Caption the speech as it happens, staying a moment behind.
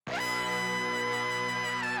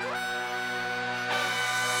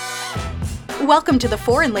Welcome to the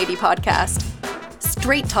Foreign Lady Podcast.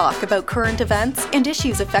 Straight talk about current events and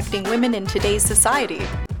issues affecting women in today's society.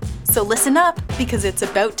 So listen up, because it's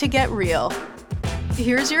about to get real.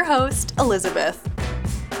 Here's your host, Elizabeth.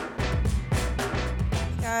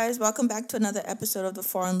 Hey guys, welcome back to another episode of the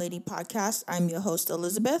Foreign Lady Podcast. I'm your host,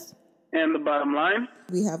 Elizabeth. And the bottom line?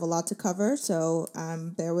 We have a lot to cover, so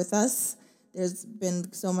bear with us. There's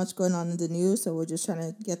been so much going on in the news, so we're just trying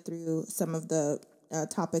to get through some of the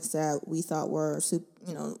topics that we thought were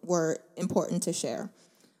important to share.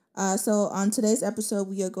 So on today's episode,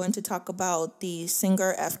 we are going to talk about the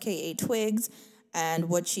singer FKA Twigs and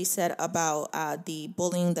what she said about the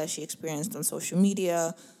bullying that she experienced on social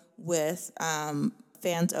media with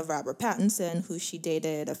fans of Robert Pattinson, who she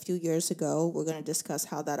dated a few years ago. We're going to discuss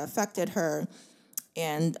how that affected her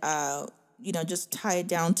and just tie it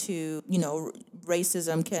down to,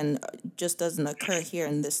 racism just doesn't occur here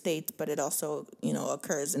in the States, but it also,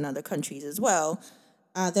 occurs in other countries as well.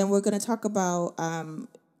 Then we're going to talk about,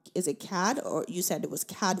 is it Cad, or you said it was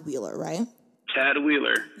Cad Wheeler, right? Cad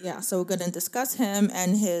Wheeler. Yeah, so we're going to discuss him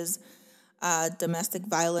and his domestic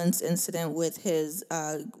violence incident with his,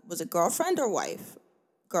 was it girlfriend or wife?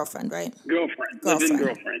 Girlfriend, right? Girlfriend. Live-in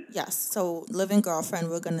girlfriend. Yes, so live-in girlfriend.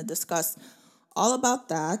 We're going to discuss all about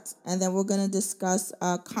that, and then we're going to discuss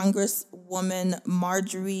Congresswoman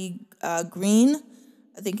Marjorie Greene.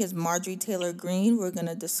 I think it's Marjorie Taylor Greene. We're going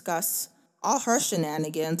to discuss all her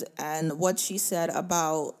shenanigans and what she said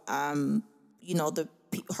about, her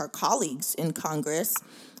colleagues in Congress,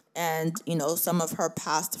 and some of her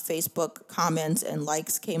past Facebook comments and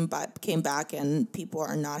likes came back, and people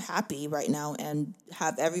are not happy right now and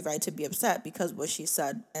have every right to be upset because what she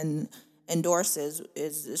said and endorses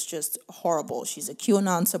is just horrible. She's a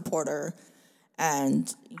QAnon supporter,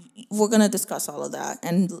 and we're going to discuss all of that.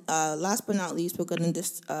 And last but not least, we're going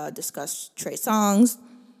to discuss Trey Songz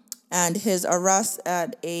and his arrest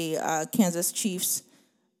at a Kansas Chiefs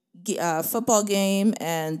football game,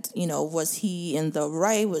 and, was he in the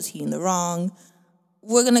right? Was he in the wrong?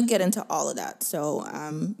 We're going to get into all of that. So,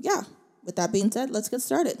 with that being said, let's get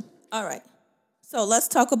started. All right. So let's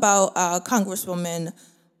talk about Congresswoman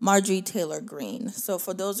Marjorie Taylor Greene. So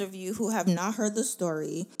for those of you who have not heard the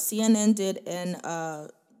story, CNN did a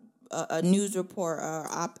news report, or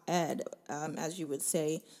op-ed, as you would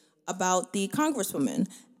say, about the Congresswoman.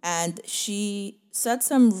 And she said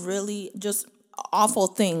some really just awful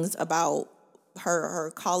things about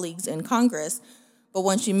her colleagues in Congress. But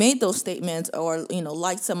when she made those statements or,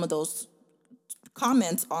 liked some of those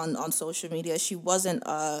comments on social media, she wasn't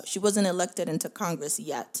elected into Congress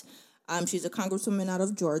yet. She's a congresswoman out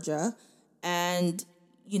of Georgia, and,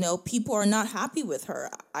 people are not happy with her.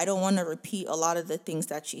 I don't want to repeat a lot of the things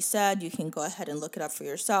that she said. You can go ahead and look it up for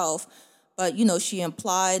yourself. But, she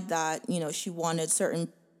implied that, she wanted certain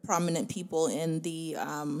prominent people in the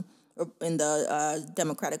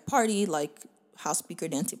Democratic Party, like House Speaker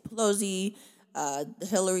Nancy Pelosi,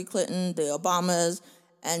 Hillary Clinton, the Obamas,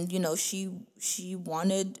 and,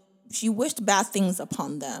 she wished bad things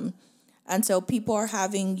upon them. And so people are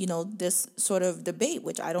having, this sort of debate,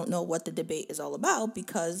 which I don't know what the debate is all about,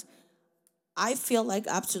 because I feel like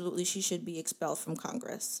absolutely she should be expelled from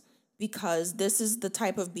Congress, because this is the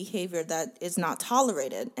type of behavior that is not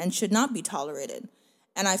tolerated and should not be tolerated.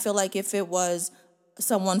 And I feel like if it was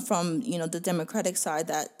someone from, the Democratic side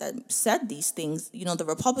that said these things, the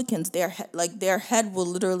Republicans, their head will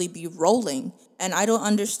literally be rolling. And I don't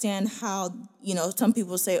understand how, some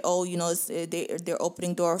people say, oh, they're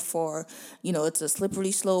opening door for, it's a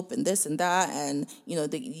slippery slope and this and that, and,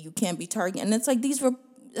 you can't be targeted. And it's like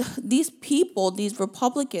these people, these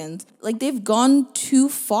Republicans, like they've gone too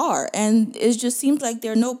far, and it just seems like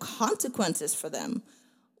there are no consequences for them.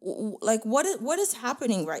 Like what is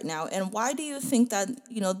happening right now, and why do you think that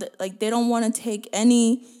they don't want to take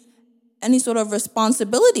any sort of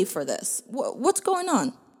responsibility for this? What's going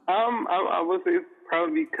on? I would say it's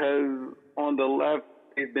probably because on the left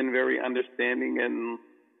they've been very understanding, and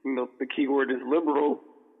the key word is liberal.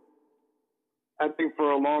 I think for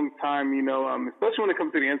a long time, especially when it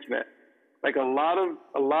comes to the internet, like a lot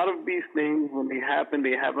of these things, when they happen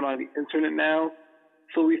on the internet now.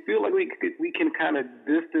 So we feel like we can kind of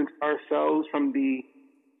distance ourselves from the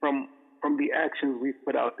actions we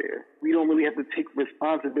put out there. We don't really have to take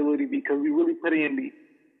responsibility because we really put it in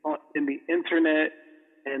the internet,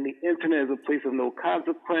 and the internet is a place of no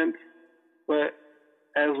consequence. But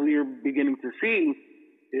as we are beginning to see,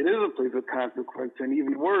 it is a place of consequence, and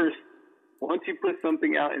even worse, once you put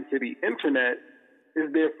something out into the internet,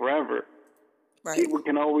 it's there forever. Right. People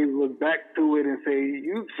can always look back to it and say,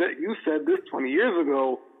 you said this 20 years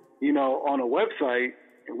ago, on a website,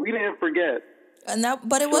 and we didn't forget.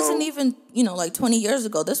 But it wasn't even, like 20 years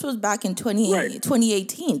ago. This was back in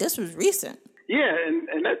 2018. This was recent. Yeah,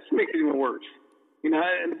 and that just makes it even worse.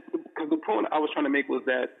 Because the point I was trying to make was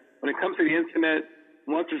that when it comes to the internet,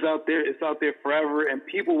 once it's out there forever, and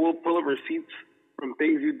people will pull up receipts from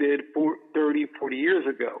things you did 30, 40 years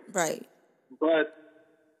ago. Right. But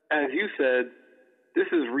as you said, this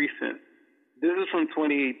is recent. This is from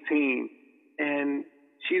 2018, and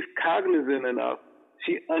she's cognizant enough.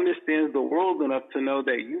 She understands the world enough to know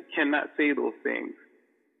that you cannot say those things.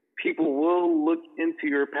 People will look into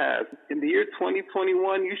your past. In the year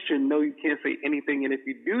 2021, you should know you can't say anything, and if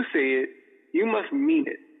you do say it, you must mean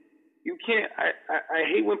it. You can't. I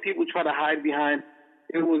hate when people try to hide behind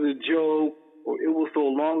it was a joke or it was so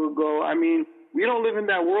long ago. I mean, we don't live in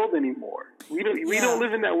that world anymore. We don't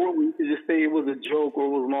live in that world where you can just say it was a joke or it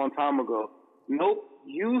was a long time ago. Nope.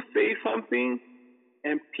 You say something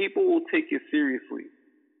and people will take it seriously.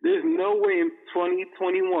 There's no way in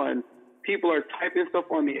 2021 people are typing stuff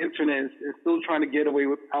on the internet and still trying to get away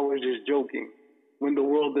with I was just joking when the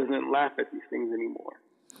world doesn't laugh at these things anymore.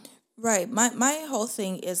 Right. My whole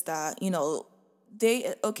thing is that,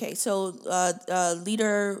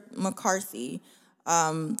 Leader McCarthy,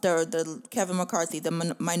 the Kevin McCarthy,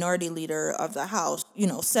 the minority leader of the House,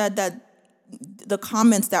 said that the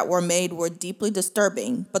comments that were made were deeply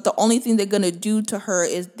disturbing, but the only thing they're going to do to her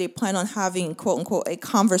is they plan on having, quote unquote, a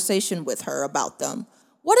conversation with her about them.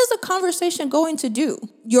 What is a conversation going to do?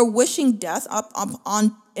 You're wishing death up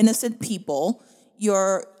on innocent people.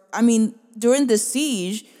 During the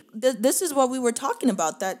siege, this is what we were talking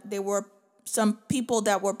about, that there were some people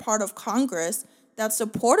that were part of Congress that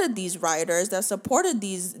supported these rioters, that supported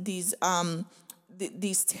these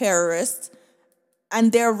terrorists,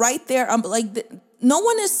 and they're right there. No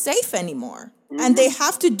one is safe anymore, and they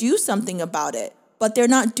have to do something about it, but they're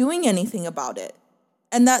not doing anything about it.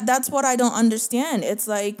 And that's what I don't understand. It's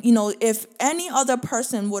like, if any other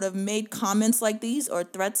person would have made comments like these or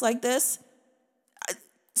threats like this,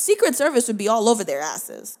 Secret Service would be all over their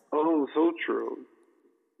asses. Oh, so true.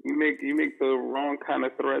 You make the wrong kind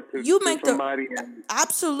of threat to somebody.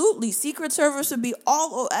 Absolutely. Secret Service would be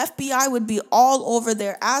FBI would be all over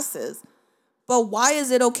their asses. But why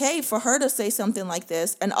is it okay for her to say something like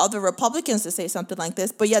this and other Republicans to say something like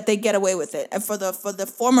this, but yet they get away with it? And for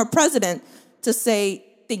the former president to say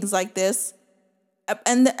things like this,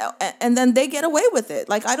 and then they get away with it.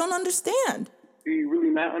 Like, I don't understand. Do you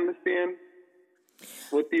really not understand?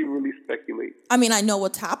 What do you really speculate? I mean, I know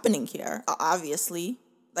what's happening here, obviously.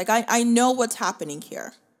 Like, I know what's happening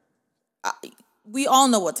here. We all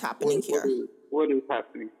know what's happening here. What is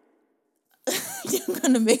happening? You're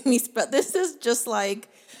going to make me spell. This is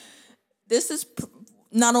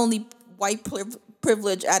not only white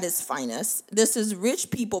privilege at its finest. This is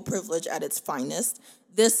rich people privilege at its finest.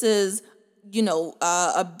 This is,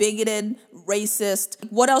 a bigoted, racist.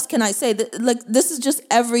 What else can I say? This is just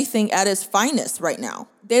everything at its finest right now.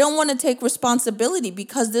 They don't want to take responsibility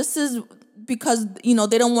because they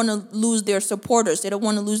don't want to lose their supporters. They don't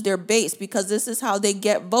want to lose their base because this is how they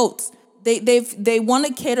get votes. They want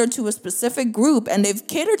to cater to a specific group, and they've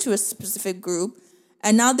catered to a specific group,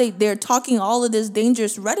 and now they're talking all of this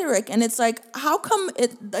dangerous rhetoric, and it's like, how come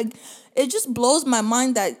it just blows my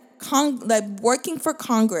mind that working for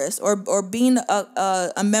Congress or being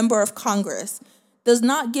a member of Congress does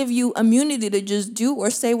not give you immunity to just do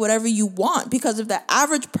or say whatever you want, because if the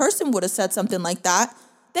average person would have said something like that,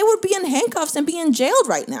 they would be in handcuffs and be in jail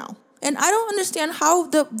right now. And I don't understand how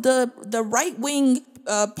the right-wing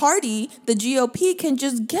party, the GOP, can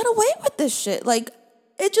just get away with this shit. Like,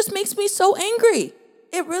 it just makes me so angry.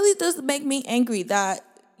 It really does make me angry that,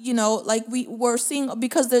 we're seeing,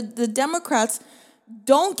 because the Democrats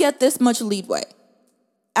don't get this much leeway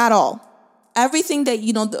at all. Everything that,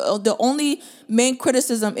 the only main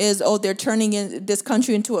criticism is, they're turning this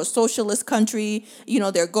country into a socialist country.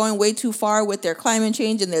 They're going way too far with their climate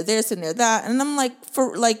change, and they're this and they're that. And I'm like,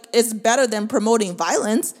 it's better than promoting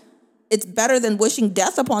violence. It's better than wishing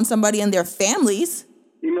death upon somebody and their families.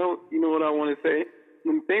 You know what I want to say?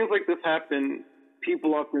 When things like this happen,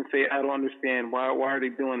 people often say, I don't understand. Why are they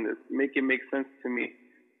doing this? Make it make sense to me.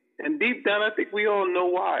 And deep down, I think we all know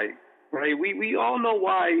why, right? We all know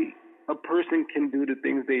why a person can do the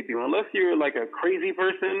things they do. Unless you're like a crazy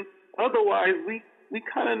person. Otherwise, we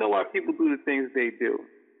kind of know why people do the things they do.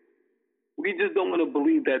 We just don't want to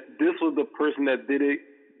believe that this was the person that did it,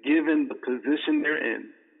 given the position they're in.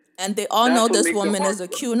 And they all know this woman is a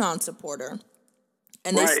QAnon supporter.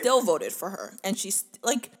 And they still voted for her. And she's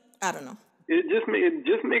like, I don't know. It just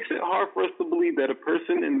makes it hard for us to believe that a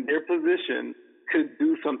person in their position could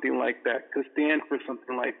do something like that, could stand for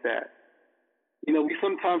something like that. We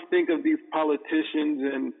sometimes think of these politicians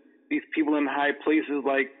and these people in high places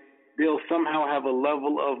like they'll somehow have a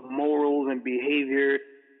level of morals and behavior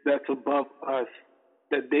that's above us,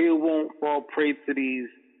 that they won't fall prey to these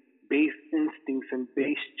base instincts and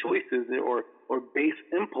base choices or base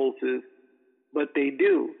impulses, but they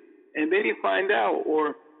do. And then you find out,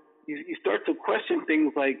 or you start to question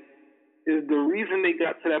things like, is the reason they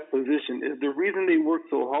got to that position, is the reason they worked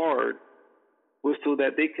so hard was so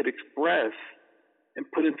that they could express and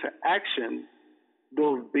put into action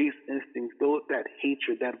those base instincts, that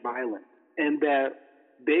hatred, that violence, and that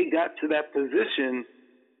they got to that position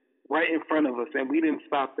right in front of us, and we didn't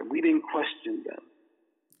stop them. We didn't question them.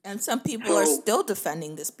 And some people are still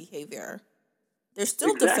defending this behavior. They're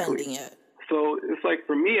still defending it. So it's like,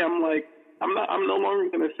 for me, I'm no longer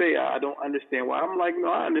going to say I don't understand why. I'm like, no,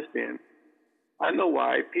 I understand. I know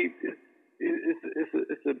why.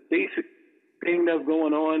 It's a basic thing that's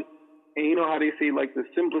going on. And you know how they say, like, the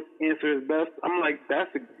simplest answer is best? I'm like,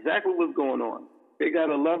 that's exactly what's going on. They got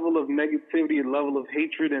a level of negativity, a level of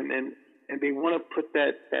hatred, and they want to put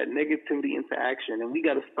that negativity into action. And we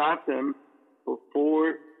got to stop them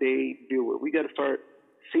before they do it. We got to start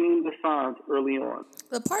seeing the signs early on.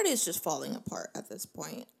 The party is just falling apart at this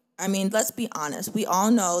point. I mean, let's be honest. We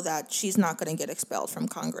all know that she's not going to get expelled from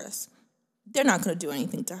Congress. They're not going to do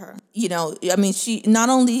anything to her. She not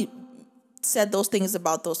only said those things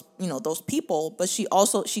about those people, but she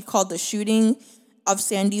called the shooting of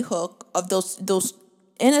Sandy Hook, of those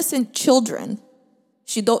innocent children.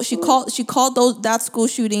 She called that school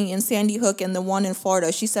shooting in Sandy Hook and the one in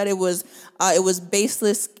Florida. She said it was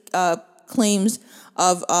baseless claims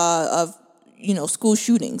of school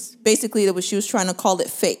shootings. Basically, she was trying to call it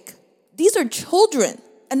fake. These are children.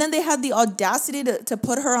 And then they had the audacity to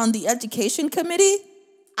put her on the education committee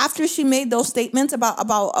after she made those statements about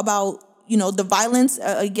the violence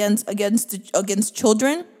against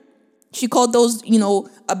children. She called those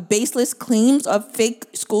baseless claims of fake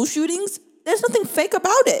school shootings. There's nothing fake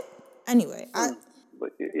about it. Anyway,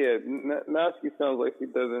 but yeah, now she sounds like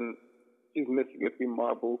she's missing a few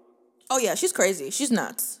marbles. Oh yeah, she's crazy. She's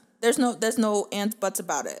nuts. There's no ands buts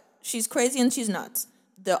about it. She's crazy and she's nuts.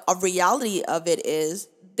 The reality of it is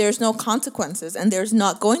there's no consequences and there's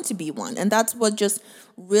not going to be one. And that's what just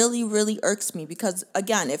really, really irks me, because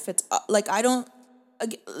again, if it's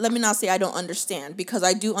let me not say I don't understand, because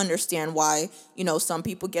I do understand why, some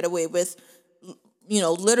people get away with,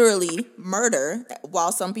 literally murder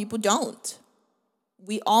while some people don't.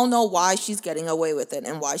 We all know why she's getting away with it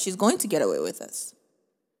and why she's going to get away with this.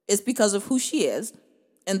 It's because of who she is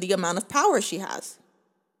and the amount of power she has.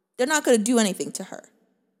 They're not going to do anything to her.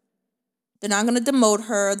 They're not going to demote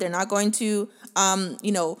her. They're not going to,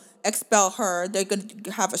 expel her. They're going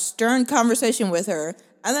to have a stern conversation with her.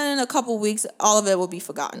 And then in a couple weeks, all of it will be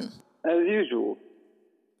forgotten. As usual.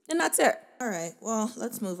 And that's it. All right. Well,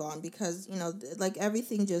 let's move on, because,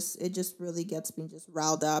 everything just really gets me just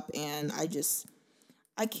riled up. And I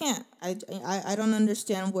can't. I don't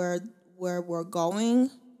understand where we're going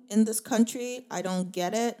in this country. I don't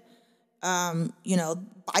get it.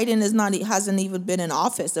 Biden hasn't even been in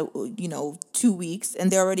office, 2 weeks,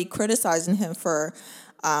 and they're already criticizing him for,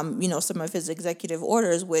 some of his executive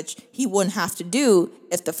orders, which he wouldn't have to do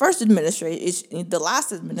if the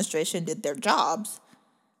last administration did their jobs.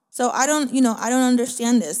 So I don't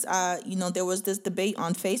understand this. There was this debate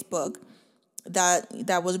on Facebook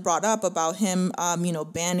that was brought up about him,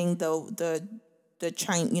 banning the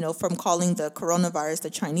China, from calling the coronavirus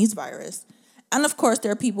the Chinese virus. And of course,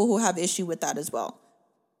 there are people who have issue with that as well.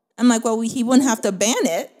 I'm like, well, he wouldn't have to ban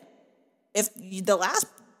it if the last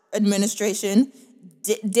administration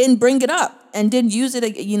didn't bring it up and didn't use it,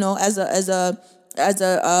 as a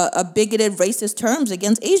bigoted, racist terms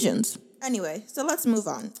against Asians. Anyway, so let's move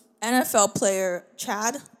on. NFL player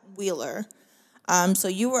Chad Wheeler. So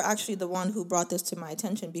you were actually the one who brought this to my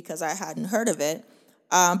attention, because I hadn't heard of it.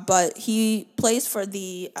 But he plays for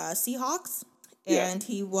the Seahawks. And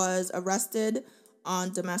he was arrested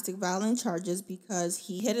on domestic violence charges because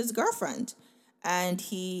he hit his girlfriend. And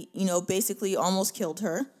he, basically almost killed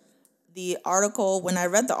her. When I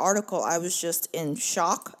read the article, I was just in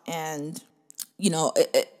shock. And,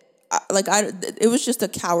 it was just a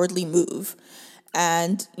cowardly move.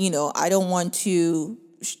 And, I don't want to,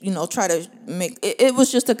 try to make, it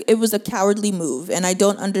was a cowardly move. And I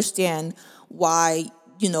don't understand why,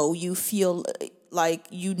 you feel like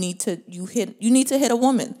you need to hit a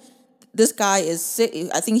woman. This guy is sick.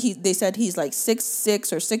 I think they said he's like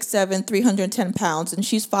 6'6" or 6'7", 310 pounds, and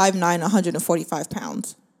she's 5'9", 145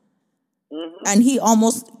 pounds. Mm-hmm. And he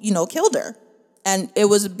almost, killed her. And it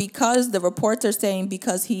was because the reports are saying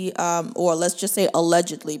because he, or let's just say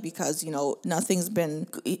allegedly, because, nothing's been,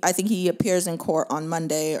 I think he appears in court on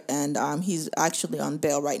Monday, and he's actually on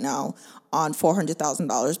bail right now on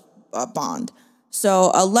 $400,000 bond.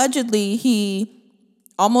 So allegedly he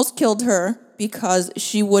almost killed her because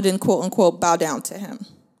she wouldn't, quote unquote, bow down to him.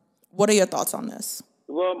 What are your thoughts on this?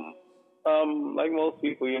 Well, like most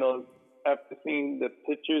people, after seeing the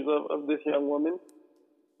pictures of this young woman,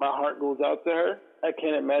 my heart goes out to her. I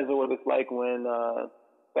can't imagine what it's like when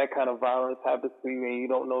that kind of violence happens to you and you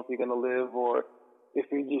don't know if you're going to live or if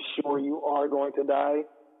you're just sure you are going to die.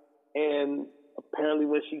 And apparently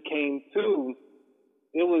when she came to,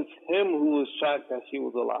 it was him who was shocked that she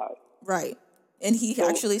was alive. Right. And he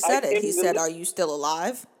actually said it. He said, "Are you still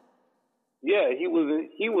alive?" Yeah, he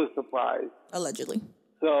was surprised. Allegedly.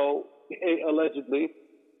 So, allegedly.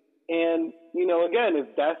 And, again,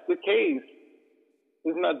 if that's the case,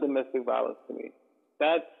 it's not domestic violence to me.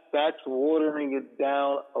 That's watering it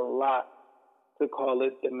down a lot to call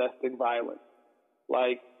it domestic violence.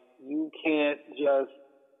 Like, you can't just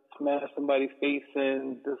smash somebody's face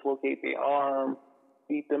in, dislocate their arm,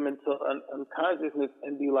 beat them into unconsciousness,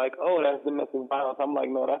 and be like, "Oh, that's domestic violence." I'm like,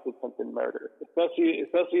 no, that's attempted murder. Especially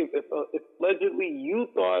if allegedly you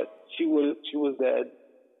thought she was dead,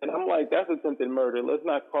 and I'm like, that's attempted murder. Let's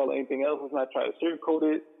not call it anything else. Let's not try to sugarcoat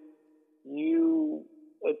it. You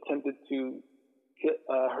attempted to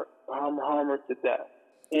harm her to death.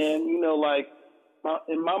 And,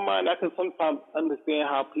 in my mind, I can sometimes understand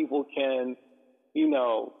how people can,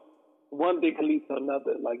 one thing can lead to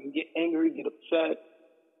another. Like, you get angry, get upset.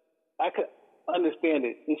 I could understand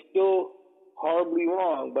it. It's still horribly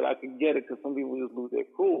wrong, but I could get it because some people just lose their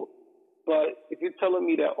cool. But if you're telling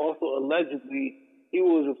me that also allegedly he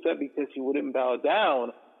was upset because she wouldn't bow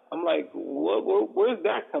down, I'm like, where's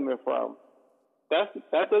that coming from? That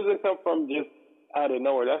doesn't come from just out of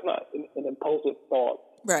nowhere. That's not an impulsive thought.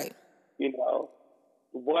 Right.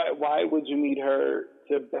 Why would you need her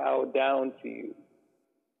to bow down to you?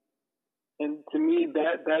 And to me,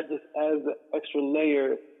 that just adds an extra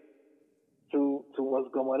layer to what's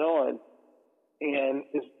going on. And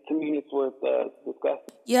to me, it's worth discussing.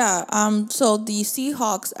 Yeah. So the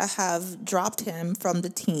Seahawks have dropped him from the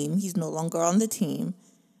team. He's no longer on the team.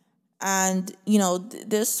 And,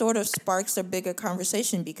 this sort of sparks a bigger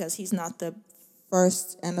conversation because he's not the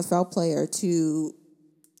first NFL player to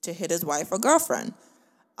hit his wife or girlfriend.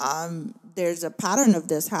 There's a pattern of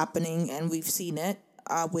this happening, and we've seen it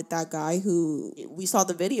with that guy who we saw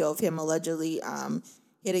the video of him allegedly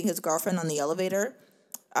hitting his girlfriend on the elevator.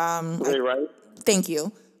 Right. Thank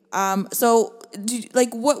you. So,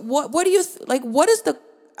 what do you what is the?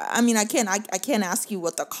 I mean, I can't ask you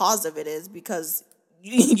what the cause of it is because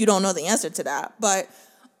you don't know the answer to that. But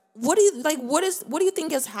what do you What do you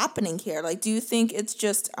think is happening here? Like, do you think it's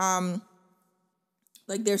just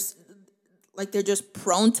they're just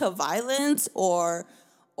prone to violence, or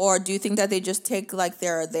do you think that they just take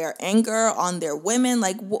their anger on their women?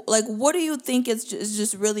 What do you think is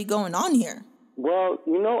just really going on here? Well,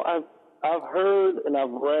 I've heard and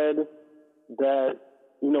I've read that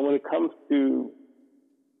when it comes to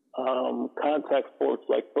contact sports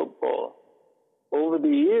like football, over the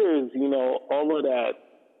years, all of that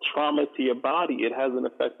trauma to your body, it has an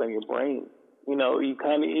effect on your brain. You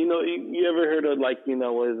kind of, you ever heard of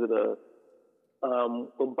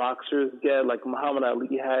what boxers get? Like Muhammad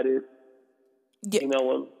Ali had it. Yeah.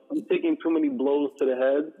 When you're taking too many blows to the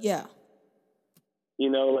head. Yeah.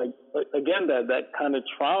 Again, that kind of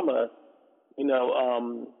trauma,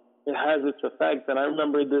 it has its effect. And I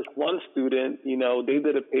remember this one student, they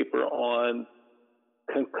did a paper on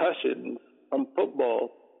concussions from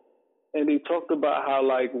football. And they talked about how,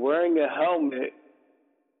 wearing a helmet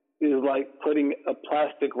is like putting a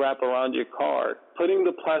plastic wrap around your car. Putting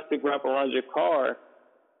the plastic wrap around your car,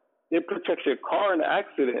 it protects your car in an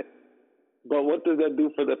accident. But what does that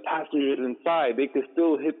do for the passengers inside? They could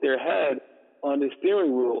still hit their head on the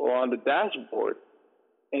steering wheel or on the dashboard.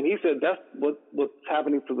 And he said that's what's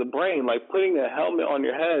happening to the brain. Like putting a helmet on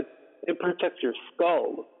your head, it protects your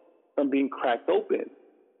skull from being cracked open.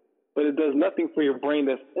 But it does nothing for your brain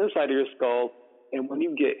that's inside of your skull. And when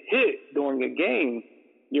you get hit during a game,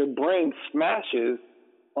 your brain smashes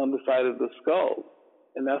on the side of the skull.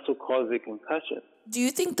 And that's what causes a concussion. Do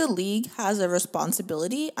you think the league has a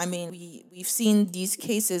responsibility? I mean, we've seen these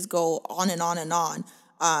cases go on and on and on.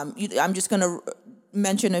 I'm just going to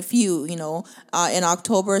mention a few. In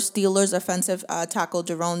October, Steelers offensive tackle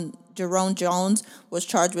Jerome Jones was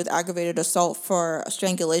charged with aggravated assault for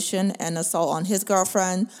strangulation and assault on his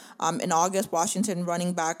girlfriend. In August, Washington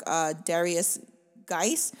running back Darius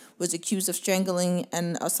Geis was accused of strangling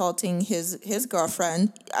and assaulting his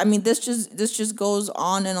girlfriend. I mean, this just goes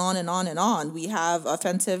on and on and on and on. We have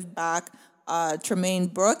offensive back Tremaine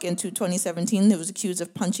Brook in 2017 who was accused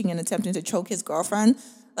of punching and attempting to choke his girlfriend.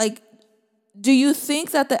 Like, do you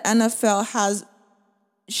think that the NFL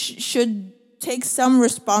should take some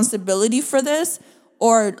responsibility for this?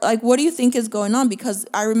 Or like, what do you think is going on? Because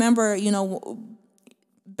I remember,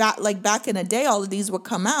 back in the day, all of these would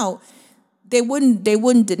come out. They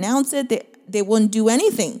wouldn't denounce it. They wouldn't do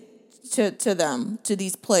anything to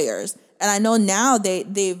these players. And I know now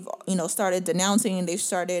they've started denouncing and they've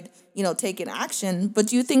started taking action. But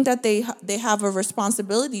do you think that they have a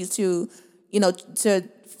responsibility to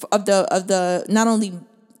the not only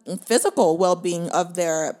physical well-being of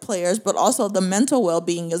their players but also the mental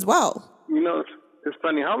well-being as well? It's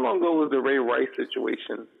funny. How long ago was the Ray Rice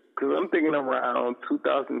situation? Because I'm thinking around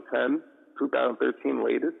 2010, 2013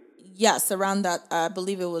 latest. Yes, around that. I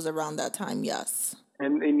believe it was around that time. Yes.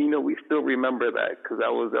 And we still remember that because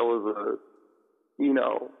that was a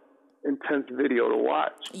intense video to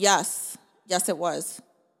watch. Yes, it was.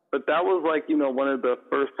 But that was one of the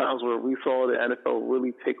first times where we saw the NFL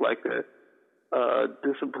really take like a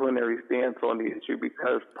disciplinary stance on the issue,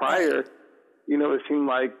 because prior, it seemed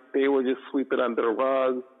like they would just sweep it under the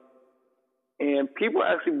rug. And people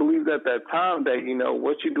actually believed at that time that,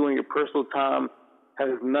 what you do in your personal time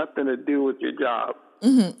has nothing to do with your job.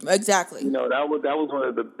 Mm-hmm, exactly. That was one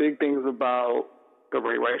of the big things about the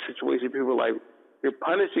Ray Rice situation. People were like, you're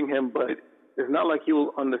punishing him, but it's not like he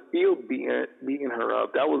was on the field beating her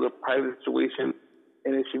up. That was a private situation,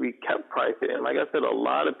 and it should be kept private. And like I said, a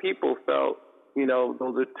lot of people felt, those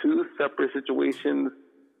are two separate situations.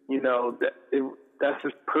 That's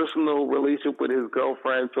his personal relationship with his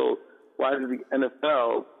girlfriend. So why does the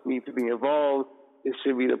NFL need to be involved? It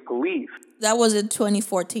should be the police. That was in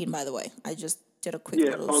 2014, by the way. I just did a quick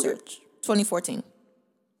little search. 2014.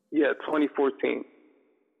 Yeah, 2014.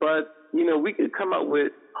 But, we could come up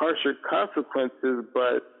with harsher consequences,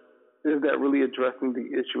 but is that really addressing the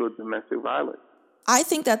issue of domestic violence? I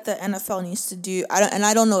think that the NFL needs to do,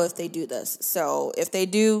 I don't know if they do this. So if they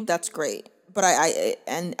do, that's great. But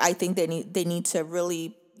I think they need to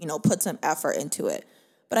really, put some effort into it.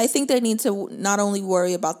 But I think they need to not only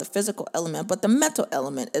worry about the physical element, but the mental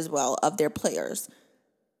element as well of their players.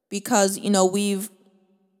 Because,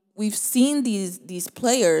 we've seen these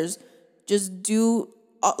players just do,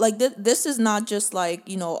 like, this is not just like,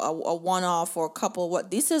 a one-off or a couple.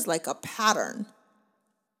 This is like a pattern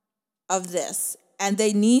of this. And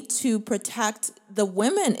they need to protect the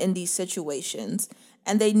women in these situations.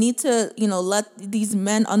 And they need to, let these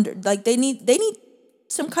men they need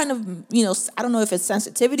some kind of, I don't know if it's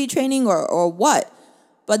sensitivity training or what,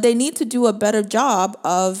 but they need to do a better job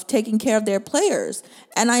of taking care of their players.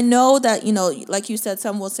 And I know that, like you said,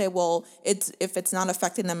 some will say, well, if it's not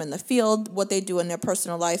affecting them in the field, what they do in their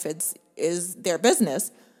personal life, is their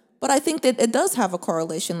business. But I think that it does have a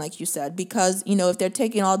correlation, like you said, because, if they're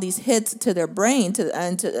taking all these hits to their brain to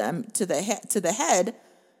the head,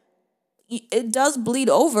 it does bleed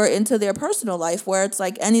over into their personal life, where it's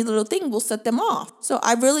like any little thing will set them off. So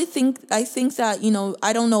I think that,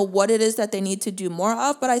 I don't know what it is that they need to do more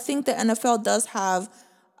of, but I think the NFL does have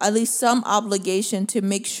at least some obligation to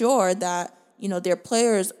make sure that, their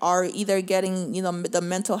players are either getting, the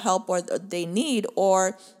mental help or they need,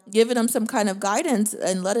 or giving them some kind of guidance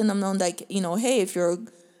and letting them know, like, hey, if you're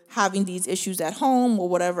having these issues at home or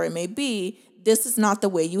whatever it may be, this is not the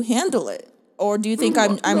way you handle it. Or do you think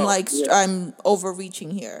I'm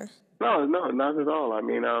overreaching here? No, not at all. I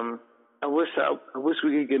mean, I wish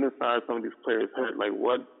we could get inside some of these players' head, like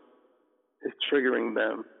what is triggering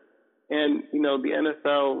them. And, the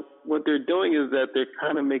NFL, what they're doing is that they're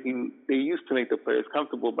kind of they used to make the players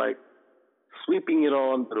comfortable by sweeping it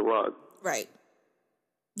all under the rug. Right.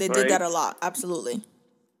 They did that a lot. Absolutely.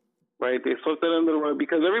 Right. They swept that under the rug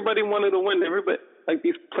because everybody wanted to win.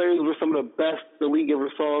 These players were some of the best the league ever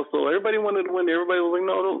saw. So everybody wanted to win. Everybody was like,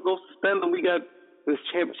 no, don't suspend them. We got this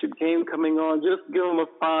championship game coming on. Just give them a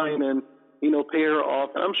fine and, pay her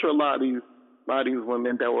off. And I'm sure a lot of these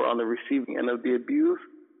women that were on the receiving end of the abuse,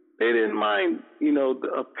 they didn't mind,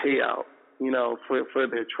 a payout, for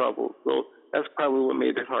their trouble. So that's probably what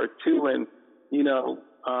made it hard too. And,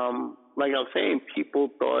 like I was saying, people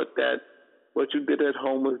thought that what you did at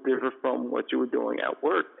home was different from what you were doing at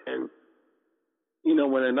work. And,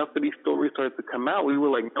 when enough of these stories started to come out, we were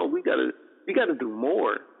like, no, we gotta do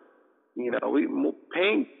more.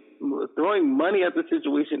 Throwing money at the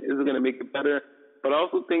situation isn't going to make it better. But I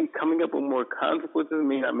also think coming up with more consequences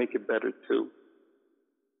may not make it better too.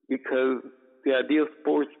 Because the idea of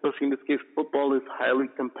sports, especially in this case football, is highly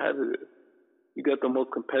competitive. you got the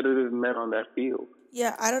most competitive men on that field.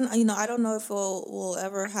 Yeah, I don't know if we'll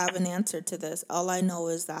ever have an answer to this. All I know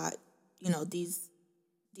is that,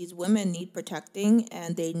 these women need protecting,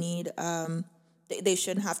 and they need they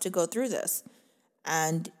shouldn't have to go through this.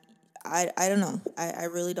 And I don't know. I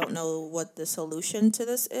really don't know what the solution to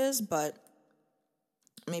this is, but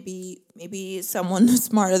maybe someone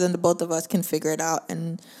smarter than the both of us can figure it out,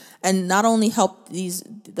 and not only help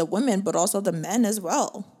the women, but also the men as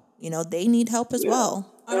well. They need help as well.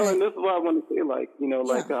 And this is why I want to say,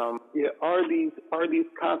 are these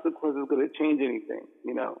consequences going to change anything?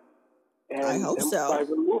 And I hope so. By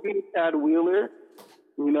removing Chad Wheeler,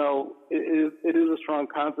 it is a strong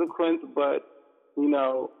consequence, but is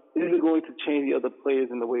it going to change the other players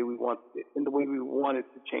in the way we want it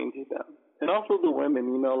to change them? And also the women,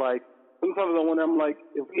 sometimes I wonder, I'm like,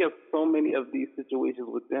 if we have so many of these situations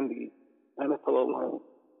within the NFL alone,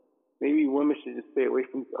 maybe women should just stay away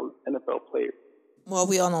from NFL players. Well,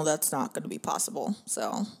 we all know that's not going to be possible,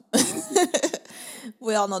 so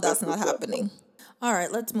we all know that's not happening. All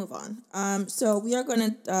right, let's move on. So we are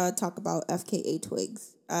going to talk about FKA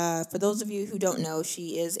Twigs. For those of you who don't know,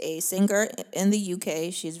 she is a singer in the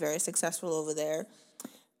UK. She's very successful over there.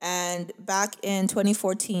 And back in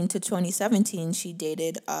 2014 to 2017, she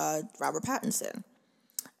dated Robert Pattinson.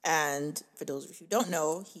 And for those of you who don't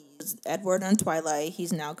know, he's Edward on Twilight.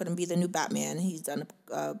 He's now going to be the new Batman. He's done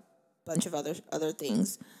a bunch of other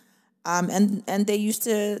things. And they used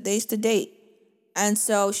to date. And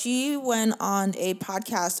so she went on a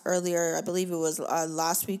podcast earlier, I believe it was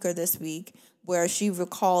last week or this week, where she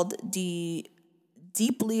recalled the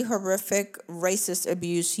deeply horrific racist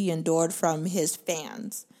abuse she endured from his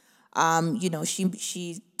fans.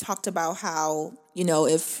 She talked about how,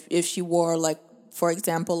 if she wore, like, for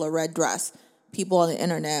example, a red dress, people on the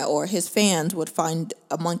internet or his fans would find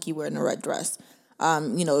a monkey wearing a red dress.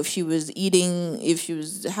 If she was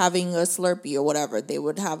having a Slurpee or whatever, they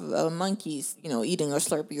would have monkeys, eating a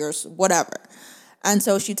Slurpee or whatever. And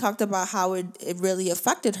so she talked about how it really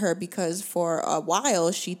affected her, because for a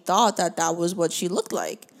while she thought that was what she looked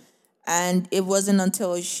like. And it wasn't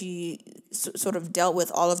until she sort of dealt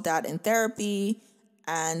with all of that in therapy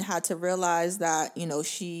and had to realize that,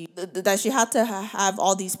 she had to have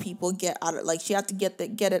all these people get out of, like, she had to get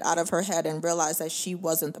it out of her head and realize that she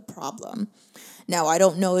wasn't the problem. Now, I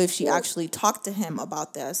don't know if she actually talked to him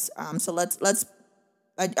about this. So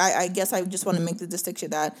I guess I just want to make the distinction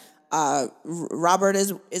that Robert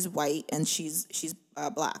is white and she's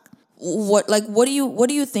black. What do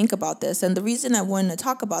you think about this? And the reason I wanted to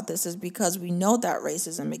talk about this is because we know that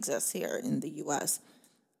racism exists here in the U.S.,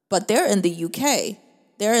 but they're in the UK,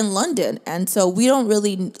 they're in London, and so we don't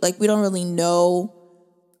really know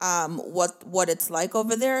what it's like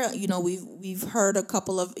over there. We've heard a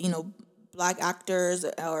couple of black actors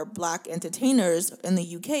or black entertainers in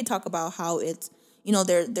the UK talk about how it's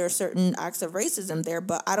there are certain acts of racism there,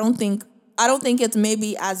 but I don't think it's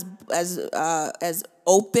maybe as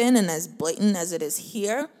open and as blatant as it is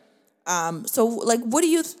here. So what do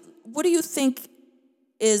you think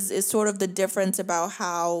is sort of the difference about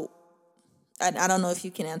how, and I don't know if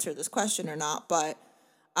you can answer this question or not, but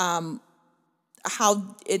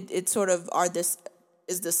how it sort of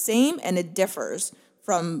is the same and it differs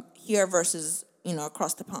from here versus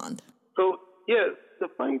across the pond. So the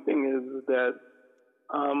funny thing is that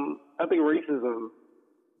I think racism,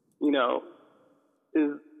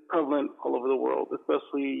 is prevalent all over the world,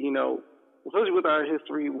 especially with our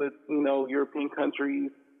history with European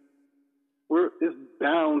countries. It's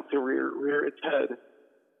bound to rear its head,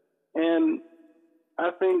 and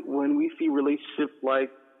I think when we see relationships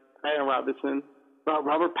like Robert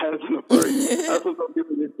Pattinson, I'm sorry, that's what some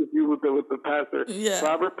people get confused with the pastor. Yeah.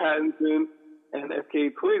 Robert Pattinson and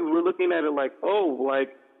FKA Twigs, we're looking at it like,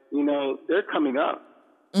 they're coming up.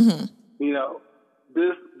 Mm-hmm.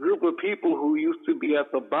 This group of people who used to be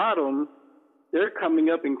at the bottom, they're coming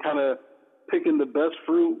up and kind of picking the best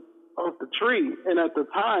fruit off the tree. And at the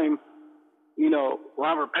time,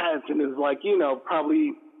 Robert Pattinson is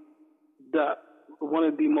probably one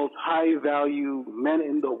of the most high value men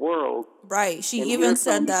in the world. Right. She even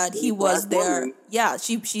said that he was their, yeah,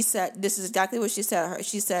 she said, this is exactly what she said.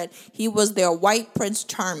 She said he was their white Prince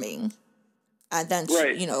Charming. And then,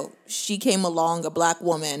 she came along, a black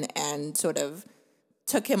woman, and sort of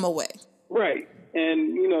took him away. Right.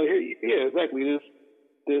 And, exactly.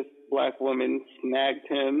 This black woman snagged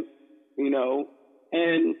him,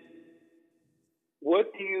 and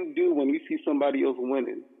what do you do when you see somebody else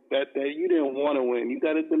winning that you didn't want to win? You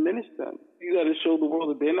got to diminish them. You got to show the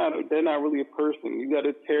world that they're not really a person. You got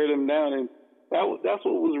to tear them down, and that's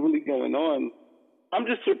what was really going on. I'm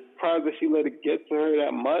just surprised that she let it get to her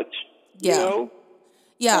that much. Yeah. You know?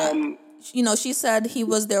 Yeah. She said he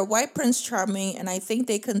was their white Prince Charming, and I think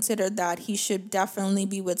they considered that he should definitely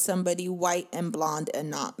be with somebody white and blonde and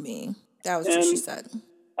not me. That was what she said.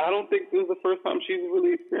 I don't think this is the first time she's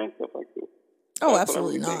really experienced stuff like this. Oh,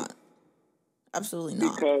 absolutely not. Absolutely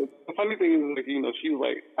not. Because the funny thing is, like, she was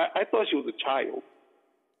like, I thought she was a child.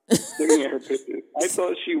 Looking at her pictures, I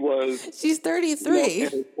thought she was. She's 33.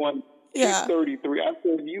 She's 33. I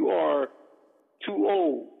said, you are too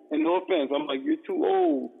old. And no offense, I'm like, you're too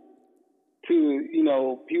old to,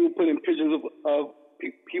 people putting pictures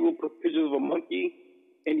people put pictures of a monkey,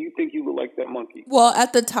 and you think you look like that monkey. Well,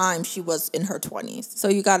 at the time, she was in her 20s. So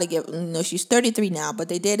you got to give, she's 33 now, but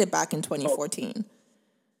they dated back in 2014.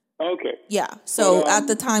 Okay. Yeah. So at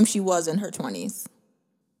the time, she was in her 20s.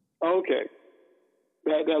 Okay.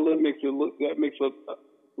 That makes a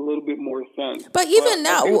little bit more sense. But even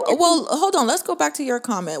now, hold on. Let's go back to your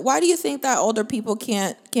comment. Why do you think that older people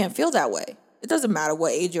can't feel that way? It doesn't matter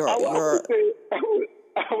what age you're. I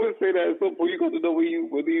would say that at some point you got to know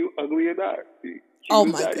whether you ugly or not. Oh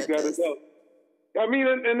my goodness! You gotta know. I mean,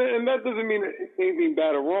 and that doesn't mean anything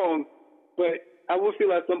bad or wrong, but I will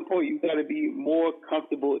feel at some point you got to be more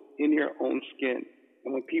comfortable in your own skin.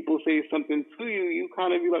 And when people say something to you, you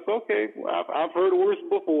kind of be like, okay, well, I've heard worse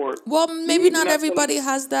before. Well, maybe not everybody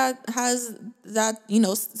has that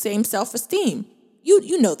same self-esteem.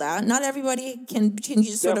 You know that. Not everybody can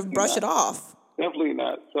just sort of brush it off. Definitely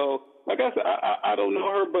not. So, like I said, I don't know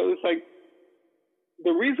her, but it's like,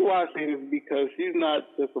 the reason why I say this is because she's not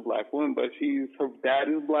just a black woman, but her dad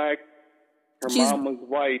is black, mom was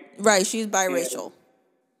white. Right, she's biracial.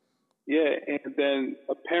 Yeah, and then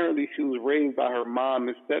apparently she was raised by her mom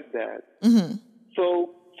and stepdad. Mm-hmm.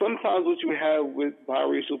 So sometimes what you have with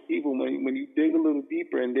biracial people, when you dig a little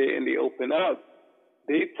deeper and they open up,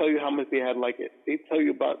 they tell you how much they had they tell you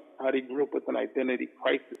about how they grew up with an identity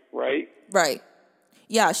crisis, right? Right.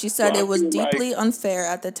 Yeah, she said it was deeply unfair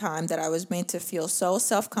at the time that I was made to feel so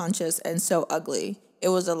self-conscious and so ugly. It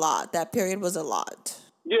was a lot. That period was a lot.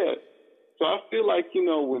 Yeah. So I feel like,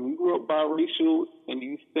 when you grew up biracial and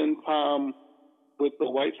you spend time with the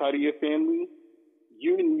white side of your family,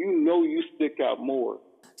 you stick out more.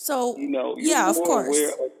 So you're of course,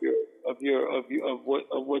 aware of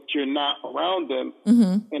what you're not around them.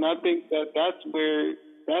 Mm-hmm. And I think that's where it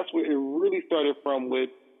really started from with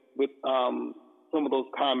some of those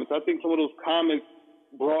comments. I think some of those comments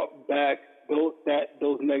brought back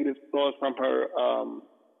those negative thoughts from her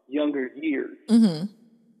younger years. Mm-hmm.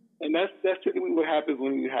 And that's typically what happens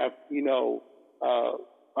when you have,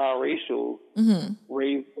 biracials mm-hmm.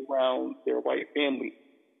 raised around their white family.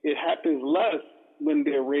 It happens less when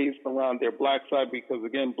they're raised around their black side because,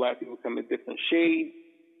 again, black people come in different shades.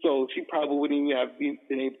 So she probably wouldn't even have been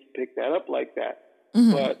able to pick that up like that.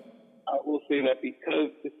 Mm-hmm. But I will say that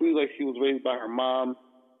because it seems like she was raised by her mom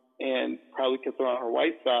and probably kept her on her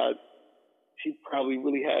white side, she probably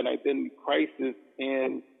really had an identity crisis.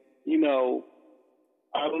 And,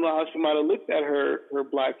 I don't know how she might have looked at her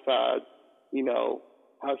black side,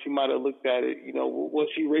 how she might have looked at it. Was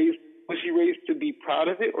she raised to be proud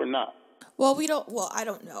of it or not? Well, I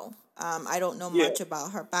don't know. I don't know much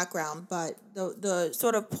about her background, but the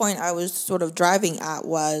sort of point I was sort of driving at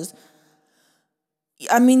was,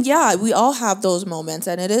 I mean, yeah, we all have those moments,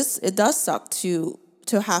 and it does suck to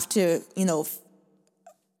have to,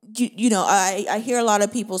 I hear a lot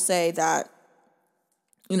of people say that,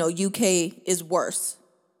 UK is worse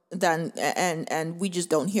than, and we just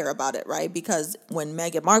don't hear about it, right? Because when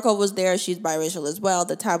Meghan Markle was there, she's biracial as well.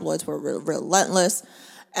 The tabloids were relentless.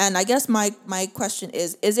 And I guess my question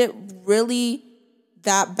is it really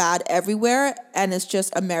that bad everywhere? And it's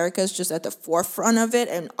just America's just at the forefront of it,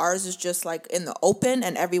 and ours is just like in the open,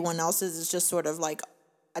 and everyone else's is just sort of like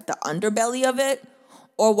at the underbelly of it?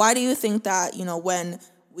 Or why do you think that,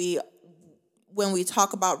 when we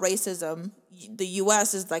talk about racism, the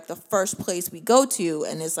U.S. is like the first place we go to,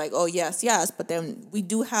 and it's like, oh, yes, but then we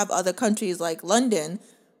do have other countries like London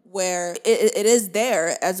where it is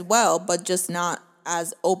there as well, but just not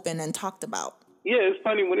as open and talked about. Yeah, it's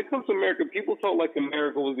funny. When it comes to America, people talk like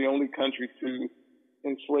America was the only country to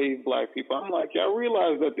enslave black people. I'm like, y'all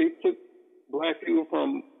realize that they took black people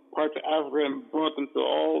from parts of Africa and brought them to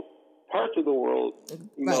all parts of the world,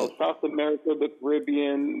 South America, the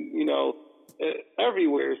Caribbean,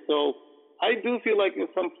 everywhere. So I do feel like in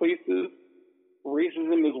some places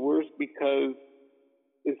racism is worse because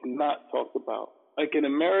it's not talked about. Like in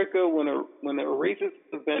America, when a racist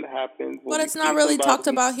event happens, but it's not really talked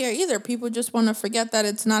about here either. People just want to forget that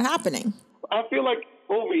it's not happening. I feel like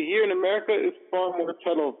over here in America, it's far more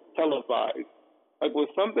televised. Like when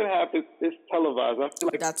something happens, it's televised. I feel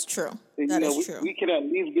like that's true. You That know, is true. we can at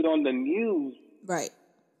least get on the news Right.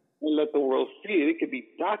 and let the world see it. It could be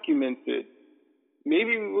documented.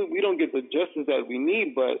 Maybe we don't get the justice that we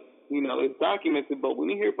need, but, you know, it's documented. But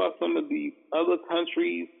when you hear about some of these other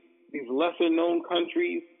countries, these lesser-known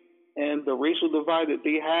countries, and the racial divide that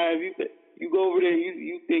they have, you go over there,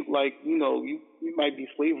 you think, like, you know, you might be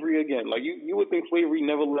slavery again. Like, you would think slavery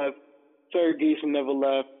never left, segregation never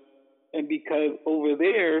left. And because over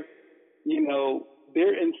there, you know,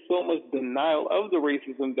 they're in so much denial of the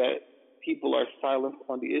racism that people are silent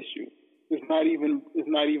on the issue. It's not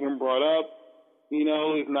even brought up. You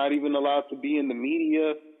know, it's not even allowed to be in the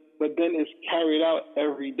media. But then it's carried out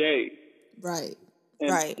every day. Right.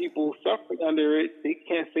 And people suffering under it, they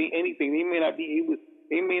can't say anything. They may not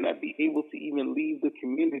be able to even leave the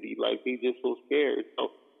community. Like, they just so scared. So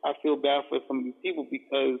I feel bad for some of these people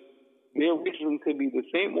because their racism could be the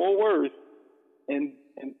same or worse, and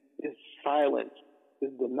it's silenced,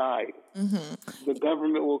 it's denied. Mm-hmm. The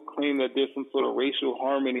government will claim that there's some sort of racial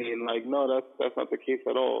harmony, and like, no, that's not the case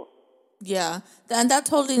at all. Yeah, and that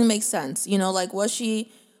totally makes sense. You know, like what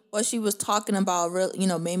she was talking about, you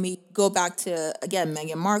know, made me go back to, again,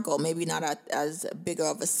 Meghan Markle. Maybe not at as bigger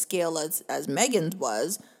of a scale as Meghan's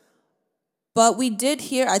was, but we did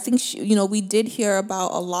hear. I think we did hear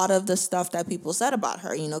about a lot of the stuff that people said about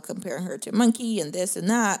her. You know, comparing her to Monkey and this and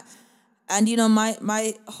that. And you know,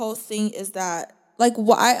 my whole thing is that, like,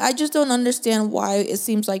 why I just don't understand why it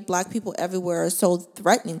seems like Black people everywhere are so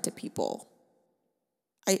threatening to people.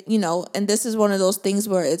 And this is one of those things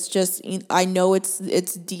where it's just, I know it's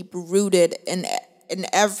deep rooted in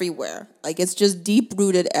everywhere. Like, it's just deep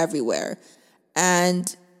rooted everywhere.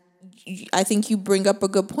 And I think you bring up a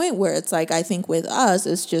good point where it's like, I think with us,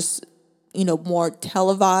 it's just, you know, more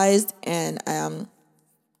televised and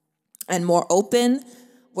more open.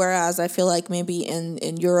 Whereas I feel like maybe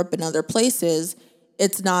in Europe and other places,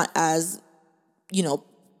 it's not as, you know,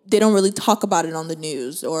 they don't really talk about it on the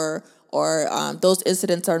news or those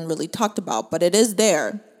incidents aren't really talked about, but it is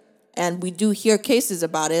there. And we do hear cases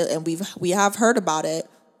about it, and we have heard about it,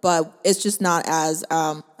 but it's just not as,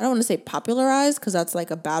 I don't want to say popularized, because that's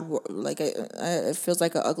like a bad word, it feels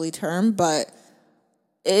like an ugly term, but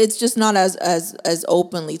it's just not as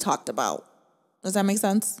openly talked about. Does that make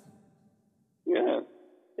sense? Yeah,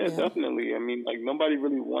 definitely. I mean, like, nobody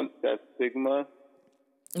really wants that stigma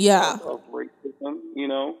of racism, you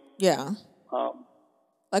know? Yeah.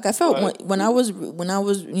 Like, I felt when I was,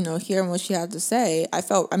 you know, hearing what she had to say, I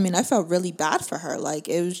felt really bad for her. Like,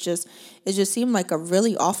 it just seemed like a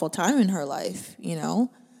really awful time in her life, you know,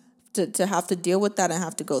 to have to deal with that and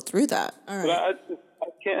have to go through that. All right. But I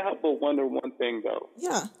can't help but wonder one thing, though.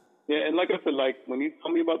 Yeah. Yeah, and like I said, like, when you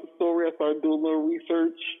told me about the story, I started doing a little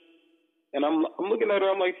research, and I'm looking at her,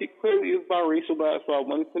 I'm like, she clearly is biracial, so I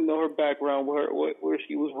wanted to know her background, where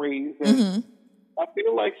she was raised, and I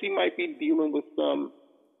feel like she might be dealing with some,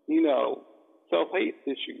 you know, self-hate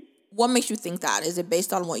issues. What makes you think that? Is it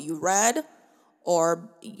based on what you read? Or,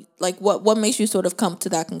 like, what makes you sort of come to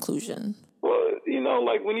that conclusion? Well, you know,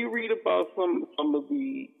 like, when you read about some of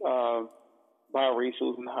the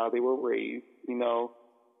biracials and how they were raised, you know,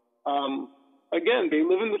 again, they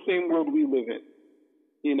live in the same world we live in.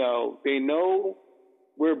 You know, they know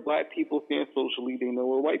where Black people stand socially, they know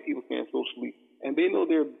where white people stand socially, and they know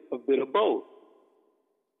they're a bit of both.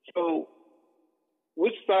 So,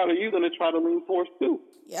 which side are you going to try to lean towards too?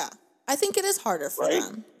 Yeah. I think it is harder for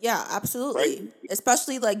them. Yeah, absolutely. Right.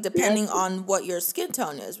 Especially, like, depending on what your skin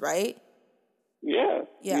tone is, right? Yeah.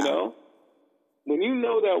 You know, when you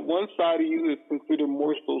know that one side of you is considered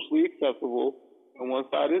more socially acceptable and one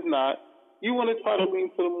side is not, you want to try to lean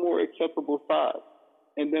to the more acceptable side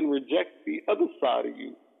and then reject the other side of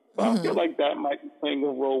you. So I feel like that might be playing a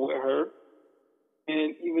role with her.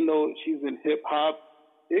 And even though she's in hip hop,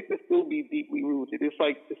 it could still be deeply rooted. It's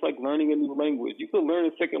like learning a new language. You could learn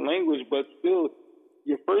a second language, but still,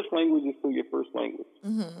 your first language is still your first language.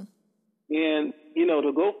 Mm-hmm. And, you know,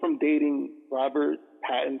 to go from dating Robert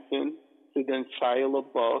Pattinson to then Shia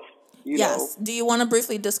LaBeouf, you know. Do you want to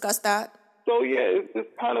briefly discuss that? So, yeah, it's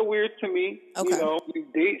kind of weird to me. Okay. You know, you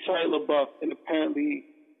date Shia LaBeouf, and apparently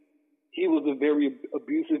he was a very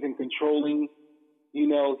abusive and controlling. You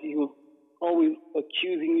know, he was always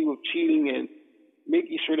accusing you of cheating and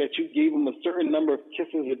making sure that you gave him a certain number of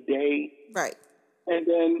kisses a day. Right. And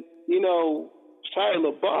then, you know, Shia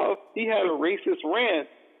LaBeouf, he had a racist rant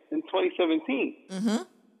in 2017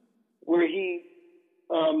 where he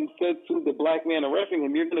said to the Black man arresting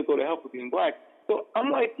him, "You're going to go to hell for being Black." So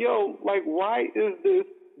I'm like, yo, like, why is this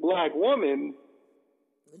Black woman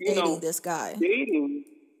dating this guy? Dating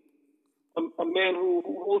a man who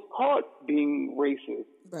was caught being racist.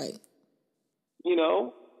 Right. You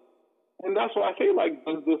know, and that's why I say, like,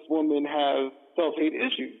 does this woman have self-hate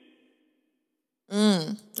issues?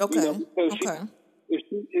 Okay. You know, because Okay.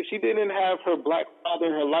 if she didn't have her black father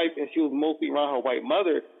in her life and she was mostly around her white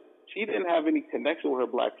mother, she didn't have any connection with her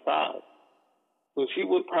black side. So she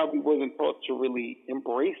probably wasn't taught to really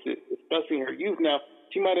embrace it, especially in her youth. Now,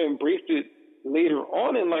 she might have embraced it later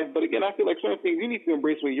on in life, but again, I feel like certain things you need to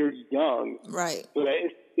embrace when you're young, Right. so that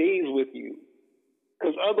it stays with you.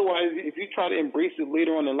 Because otherwise, if you try to embrace it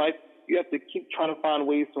later on in life, you have to keep trying to find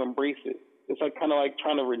ways to embrace it. It's like kind of like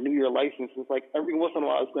trying to renew your license. It's like every once in a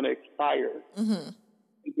while it's going to expire. Mm-hmm.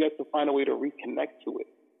 You have to find a way to reconnect to it.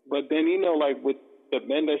 But then, you know, like with the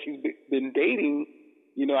men that she's been dating,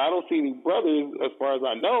 you know, I don't see any brothers as far as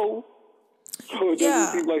I know. So it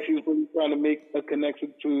doesn't seem like she's really trying to make a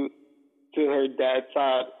connection to her dad's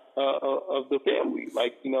side of the family.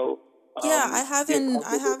 Like, you know. I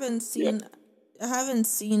haven't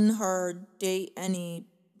seen her date any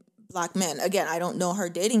black men. Again, I don't know her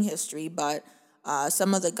dating history, but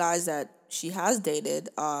some of the guys that she has dated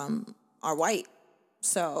are white.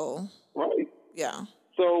 So right. Yeah.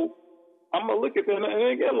 So I'm gonna look at that, and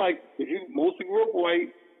again, like if you mostly grew up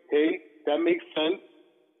white, hey, that makes sense.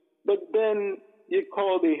 But then you're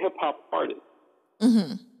called a hip hop artist.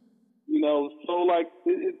 Mm-hmm. You know, so like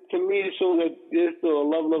to me, it shows that there's still a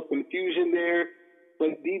level of confusion there.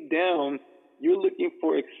 But deep down, you're looking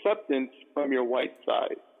for acceptance from your white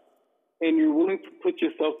side, and you're willing to put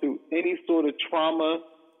yourself through any sort of trauma,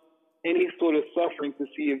 any sort of suffering to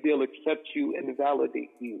see if they'll accept you and validate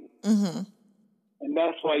you. Mm-hmm. And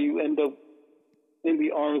that's why you end up in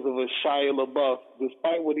the arms of a Shia LaBeouf,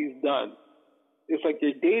 despite what he's done. It's like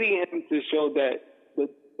you're dating him to show that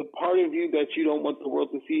the part of you that you don't want the world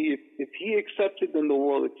to see, if he accepts it, then the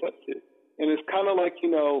world accepts it. And it's kind of like, you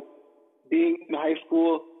know, being in high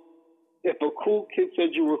school, if a cool kid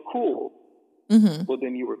said you were cool, Mm-hmm. well,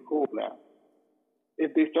 then you were cool now.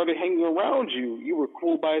 If they started hanging around you, you were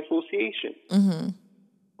cool by association. Mm-hmm.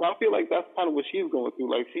 So I feel like that's kind of what she's going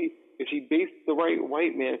through. Like, if she dates the right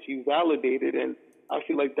white man, she's validated, and I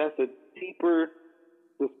feel like that's a deeper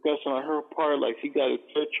discussion on her part. Like, she got to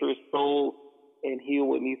search her soul and heal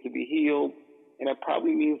what needs to be healed, and it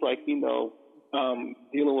probably means, like, you know,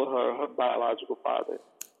 dealing with her biological father.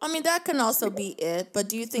 I mean, that can also be it, but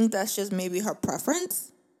do you think that's just maybe her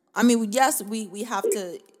preference? I mean, yes, we have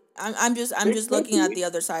to. I'm just looking at the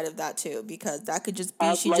other side of that too, because that could just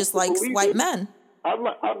be she just likes white men. I'd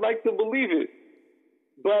like to believe it,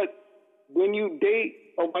 but when you date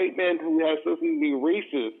a white man who has something to be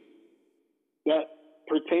racist that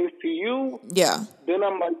pertains to you, yeah, then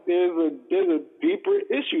I'm like, there's a deeper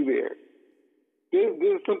issue there.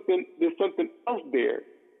 There's something else there.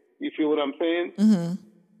 You feel what I'm saying? Mm-hmm.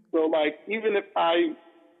 So, like, even if I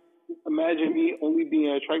imagine me only being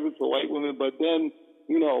attracted to white women, but then,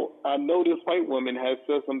 you know, I know this white woman has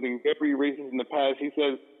said something very racist in the past. She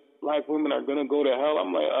says black women are going to go to hell.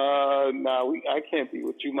 I'm like, nah, I can't be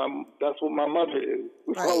with you. That's what my mother is.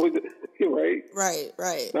 Right. Right?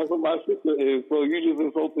 Right. That's what my sister is. So you just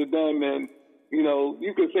insulted them, and, you know,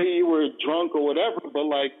 you could say you were drunk or whatever, but,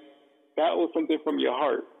 like, that was something from your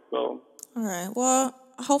heart. So. All right. Well,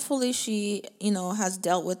 hopefully she, you know, has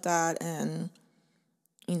dealt with that, and,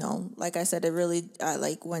 you know, like I said, it really,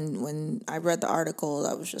 like when I read the article,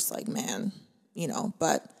 I was just like, man, you know,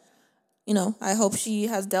 but, you know, I hope she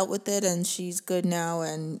has dealt with it and she's good now,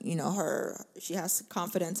 and, you know, she has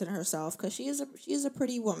confidence in herself, because she is a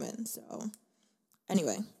pretty woman. So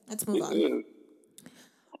anyway, let's move on.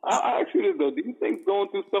 I ask you this though, do you think going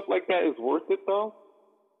through stuff like that is worth it though?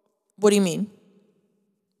 What do you mean?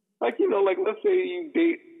 Like, you know, like, let's say you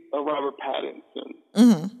date a Robert Pattinson.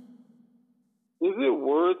 Mm-hmm. Is it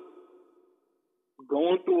worth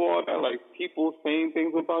going through all that, like people saying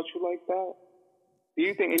things about you like that? Do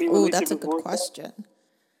you think any relationship that's a is good worth question.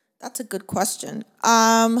 That's a good question.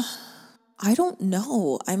 I don't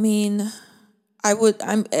know. I mean, I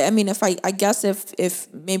guess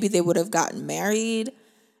if maybe they would have gotten married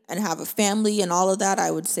and have a family and all of that,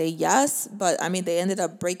 I would say yes. But I mean, they ended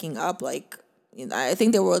up breaking up. Like, you know, I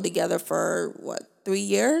think they were together for 3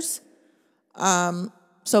 years.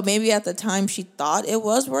 So maybe at the time she thought it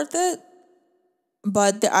was worth it,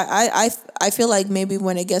 but I feel like maybe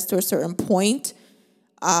when it gets to a certain point,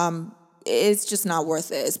 it's just not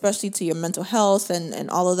worth it, especially to your mental health and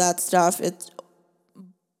all of that stuff.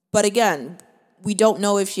 But again, we don't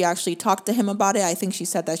know if she actually talked to him about it. I think she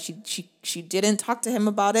said that she didn't talk to him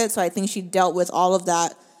about it. So I think she dealt with all of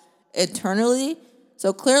that internally.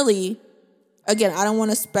 So clearly, again, I don't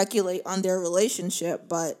want to speculate on their relationship,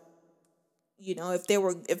 but, you know, if they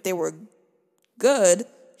were good,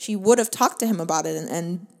 she would have talked to him about it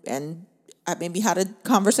and maybe had a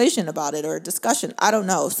conversation about it or a discussion. I don't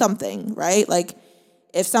know, something, right? Like,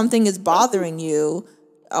 if something is bothering you,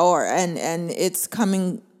 and it's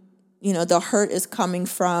coming, the hurt is coming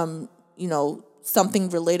from, something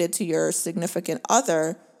related to your significant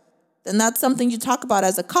other, then that's something you talk about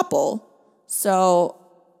as a couple. So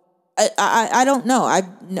I don't know.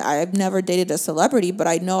 I've never dated a celebrity, but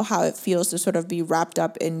I know how it feels to sort of be wrapped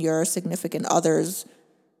up in your significant other's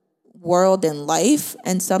world and life,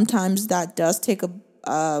 and sometimes that does take a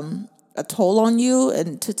toll on you,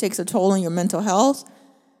 and takes a toll on your mental health.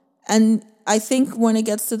 And I think when it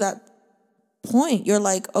gets to that point, you're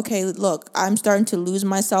like, okay, look, I'm starting to lose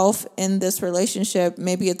myself in this relationship.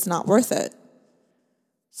 Maybe it's not worth it.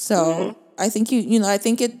 So I think I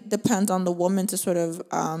think it depends on the woman to sort of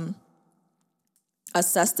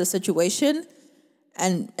assess the situation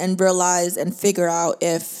and realize and figure out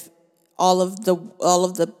if all of the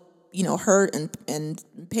hurt and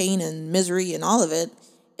pain and misery and all of it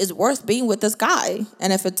is worth being with this guy.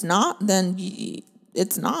 And if it's not, then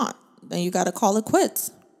it's not. Then you got to call it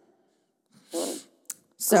quits.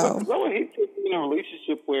 So I would hate to be in a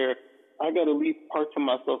relationship where I got to leave parts of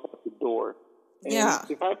myself at the door. And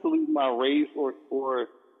if I have to leave my race or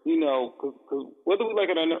because whether we like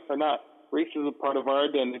it or not, race is a part of our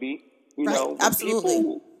identity. Right,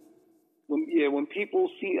 absolutely. When people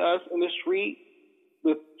see us in the street,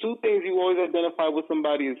 the two things you always identify with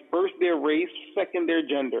somebody is first their race, second their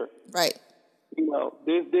gender. Right.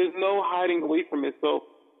 There's no hiding away from it. So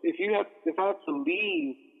if I have to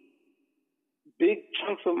leave big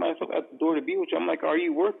chunks of myself at the door to be with you, I'm like, are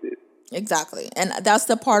you worth it? Exactly. And that's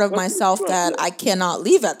the part of myself that I cannot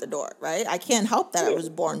leave at the door, right? I can't help that I was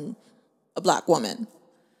born a black woman.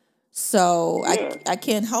 So I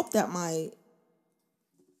can't help that my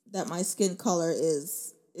skin color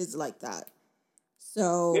is like that.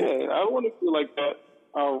 So I don't want to feel like that.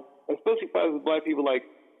 Especially for us as black people, like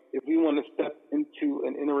if we want to step into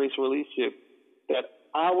an interracial relationship, that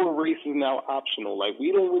our race is now optional. Like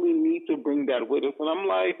we don't really need to bring that with us. And I'm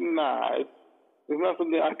like, nah, it's not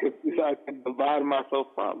something I could divide myself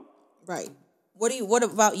from. Right. What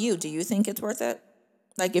about you? Do you think it's worth it?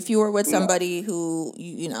 Like if you were with somebody who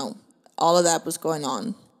all of that was going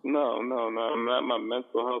on. No, not my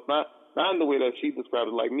mental health. Not in the way that she described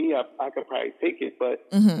it. Like me, I could probably take it, but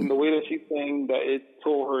in the way that she's saying that it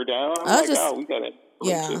tore her down, I'm we got it.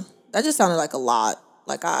 Yeah, that just sounded like a lot.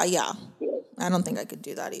 Like, I don't think I could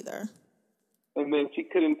do that either. And then she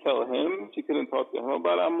couldn't tell him. She couldn't talk to him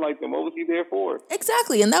about it. I'm like, then what was he there for?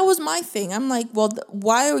 Exactly, and that was my thing. I'm like, well,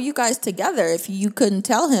 why are you guys together if you couldn't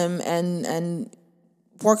tell him and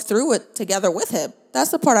work through it together with him?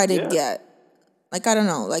 That's the part I didn't get. Like, I don't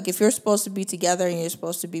know. Like, if you're supposed to be together and you're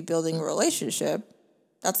supposed to be building a relationship,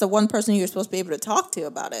 that's the one person you're supposed to be able to talk to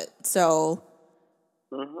about it. So,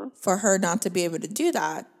 for her not to be able to do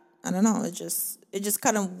that, I don't know. It just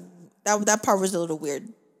kind of, that part was a little weird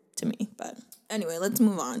to me. But anyway, let's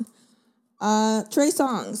move on. Trey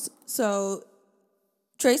Songz. So,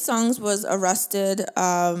 Trey Songz was arrested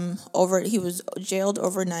he was jailed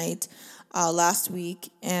overnight last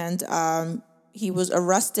week, and he was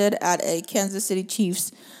arrested at a Kansas City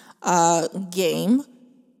Chiefs game.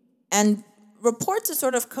 And reports are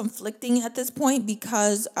sort of conflicting at this point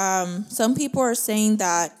because some people are saying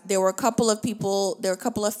that there were a couple of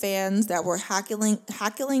fans that were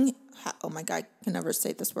hackling. Oh my God, I can never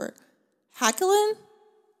say this word. Hackling,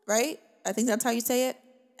 right? I think that's how you say it.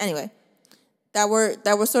 Anyway, that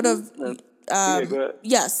were sort of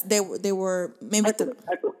yes, they were maybe.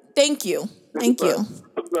 Thank you. I'm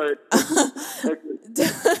sorry.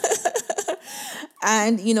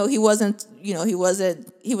 And he was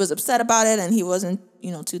upset about it, and he wasn't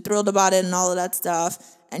too thrilled about it and all of that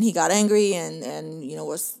stuff, and he got angry and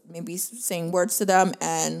was maybe saying words to them,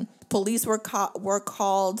 and police were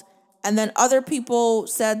called, and then other people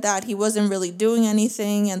said that he wasn't really doing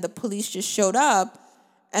anything, and the police just showed up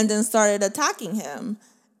and then started attacking him,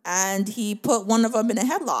 and he put one of them in a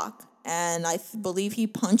headlock, and I believe he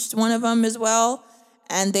punched one of them as well,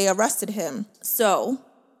 and they arrested him. So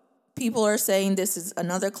people are saying this is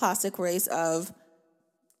another classic case of,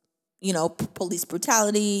 police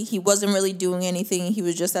brutality. He wasn't really doing anything. He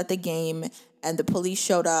was just at the game, and the police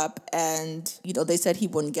showed up, and, they said he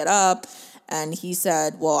wouldn't get up, and he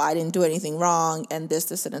said, well, I didn't do anything wrong, and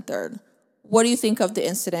this, and a third. What do you think of the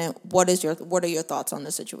incident? What are your thoughts on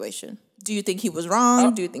the situation? Do you think he was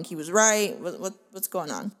wrong? Do you think he was right? What's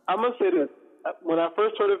going on? I'm going to say this. When I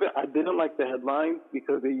first heard of it, I didn't like the headline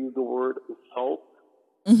because they used the word assault.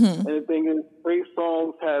 And the thing is, Trey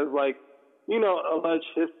Songz has, alleged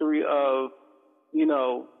history of,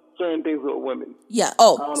 certain things with women. Yeah. I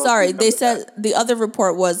Oh, don't know if sorry. you They remember said that. the other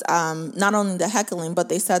report was not only the heckling, but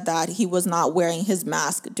they said that he was not wearing his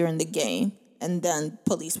mask during the game, and then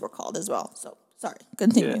police were called as well. So sorry. Yeah,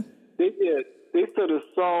 Continue. they did. They said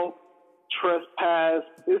assault, trespass.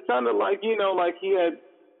 It sounded like, like he had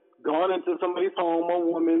gone into somebody's home, a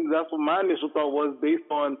woman. That's what my initial thought was based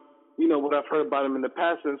on, what I've heard about him in the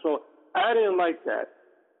past. And so I didn't like that.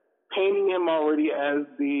 Painting him already as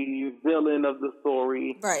the villain of the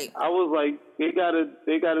story. Right. I was like, they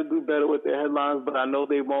gotta do better with their headlines, but I know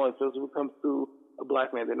they won't. So when it comes to a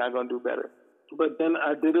black man, they're not gonna do better. But then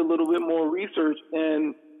I did a little bit more research,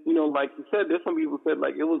 and like you said, there's some people said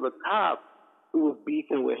like it was a cop who was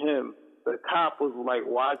beefing with him. The cop was like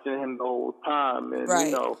watching him the whole time, and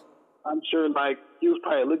Right. I'm sure like he was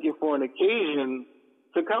probably looking for an occasion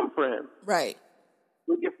to come for him, Right.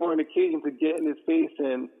 looking for an occasion to get in his face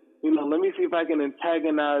and let me see if I can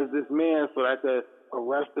antagonize this man so that I could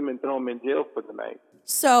arrest him and throw him in jail for the night.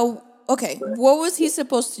 So, okay, what was he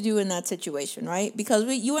supposed to do in that situation, right? Because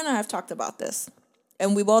you and I have talked about this,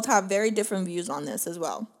 and we both have very different views on this as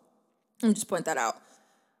well. Let me just point that out.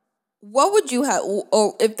 What would you have,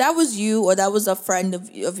 or if that was you or that was a friend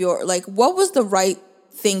of your, like, what was the right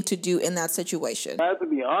thing to do in that situation? I have to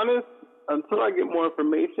be honest, until I get more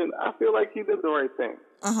information, I feel like he did the right thing.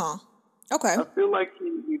 Uh-huh. Okay. I feel like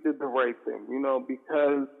he did the right thing,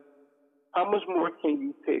 because how much more can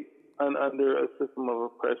you take under a system of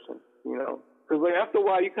oppression, Because like after a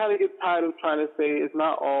while, you kind of get tired of trying to say it's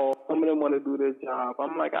not all. Some of them want to do their job.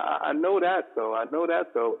 I'm like, I know that though,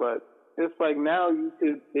 but it's like now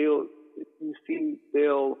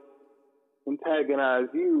they'll antagonize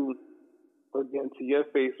you or get into your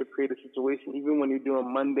face or create a situation, even when you're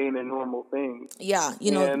doing mundane and normal things. Yeah,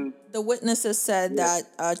 And the witnesses said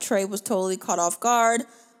that Trey was totally caught off guard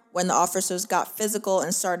when the officers got physical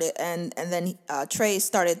and started, and then Trey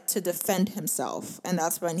started to defend himself, and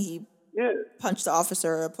that's when he punched the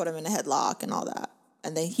officer, put him in a headlock, and all that,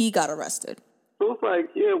 and then he got arrested. So it's like,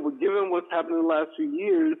 well, given what's happened in the last few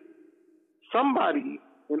years, somebody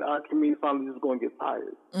in our community finally is going to get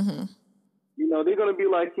tired. Mm-hmm. They're going to be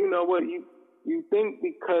like, you know what, you think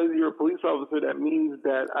because you're a police officer that means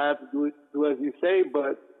that I have to do as you say,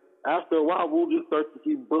 but after a while we'll just start to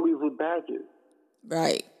see bullies with badges.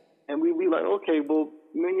 Right. And we'd be like, okay, well,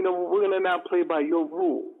 we're going to now play by your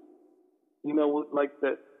rules. Like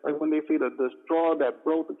that, like when they say that the straw that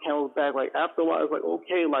broke the camel's back, like after a while it's like,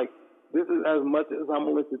 okay, like this is as much as I'm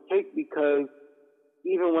willing to take because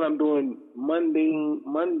even when I'm doing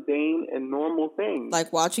mundane and normal things.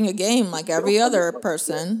 Like watching a game like every other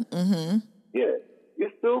person. Mm-hmm. Yeah, you're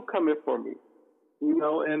still coming for me,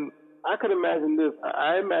 and I could imagine this.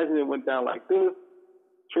 I imagine it went down like this.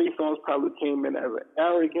 Trey Songz probably came in as an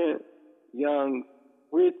arrogant, young,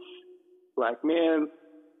 rich black man,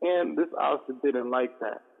 and this officer didn't like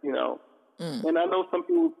that, And I know some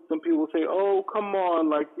people say, oh, come on,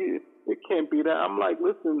 like, it can't be that. I'm like,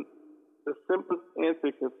 listen, the simplest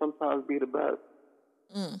answer can sometimes be the best.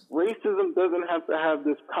 Racism doesn't have to have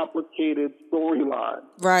this complicated storyline.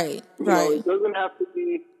 Right, It doesn't have to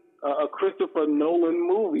be a Christopher Nolan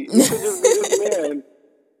movie. It could just be this man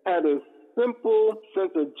had a simple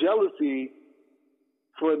sense of jealousy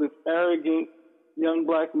for this arrogant young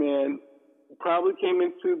black man who probably came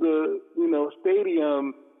into the,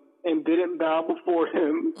 stadium and didn't bow before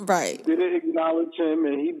him. Right. Didn't acknowledge him,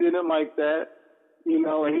 and he didn't like that,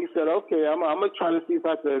 and he said, okay, I'm going to try to see if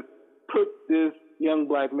I could put this young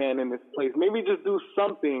black man in his place. Maybe just do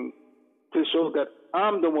something to show that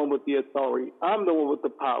I'm the one with the authority. I'm the one with the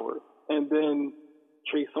power. And then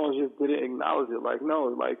Trey Songz just didn't acknowledge it. Like, no,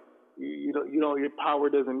 like, your power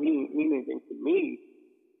doesn't mean anything to me.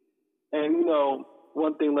 And,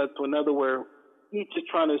 one thing led to another where each is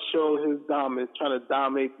trying to show his dominance, trying to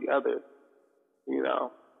dominate the other,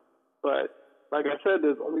 But like I said,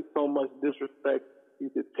 there's only so much disrespect you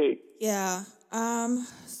could take. Yeah.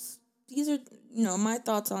 These are, my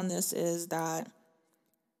thoughts on this is that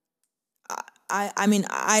I mean,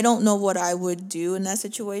 I don't know what I would do in that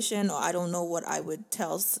situation, or I don't know what I would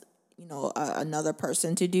tell, another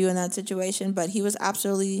person to do in that situation, but he was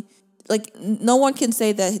absolutely, like, no one can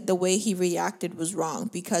say that the way he reacted was wrong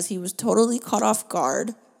because he was totally caught off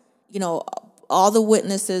guard. All the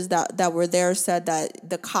witnesses that were there said that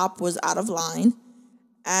the cop was out of line.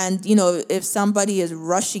 And, if somebody is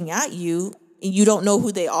rushing at you and you don't know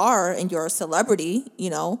who they are and you're a celebrity,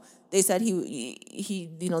 they said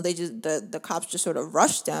the cops just sort of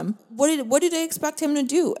rushed him. What did they expect him to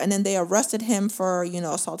do? And then they arrested him for,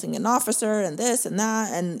 assaulting an officer and this and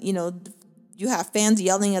that. And, you have fans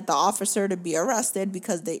yelling at the officer to be arrested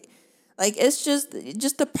because Like, it's just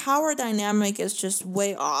the power dynamic is just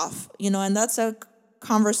way off, and that's a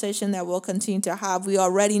conversation that we'll continue to have. We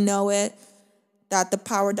already know it, that the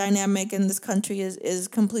power dynamic in this country is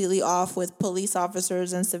completely off with police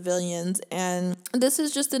officers and civilians. And this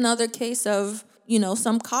is just another case of,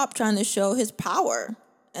 some cop trying to show his power.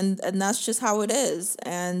 And that's just how it is.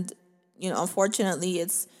 And, unfortunately,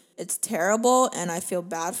 it's terrible, and I feel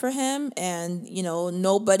bad for him. And,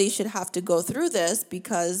 nobody should have to go through this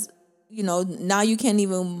because, now you can't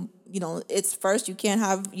even, it's first you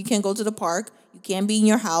can't go to the park, you can't be in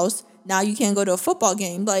your house. Now you can't go to a football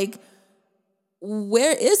game. Like,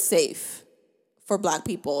 where is safe for Black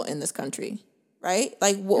people in this country, right?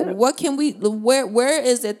 Like, what can we? Where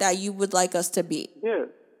is it that you would like us to be? Yeah,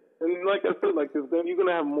 and like I said, like, 'cause then you're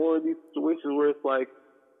gonna have more of these situations where it's like,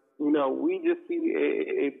 we just see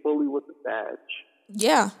a bully with a badge.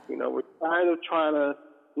 Yeah. We're tired of trying to,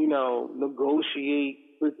 negotiate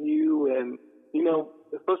with you, and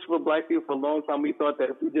especially for Black people, for a long time we thought that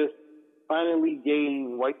if we just finally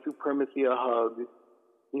gave white supremacy a hug.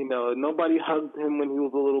 Nobody hugged him when he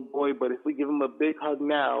was a little boy, but if we give him a big hug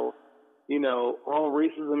now, all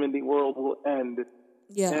racism in the world will end.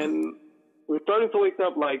 Yeah. And we're starting to wake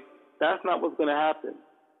up like that's not what's going to happen.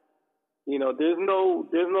 There's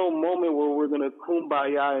no moment where we're going to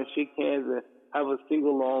kumbaya and shake hands and have a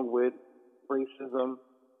sing-along with racism,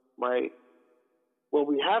 right? What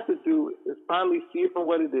we have to do is finally see it for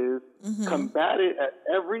what it is, combat it at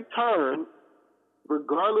every turn,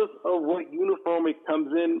 regardless of what uniform it comes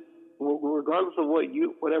in, regardless of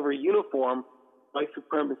whatever uniform white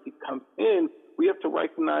supremacy comes in, we have to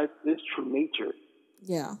recognize its true nature.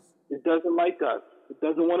 Yeah. It doesn't like us. It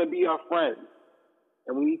doesn't want to be our friend.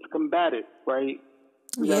 And we need to combat it, right?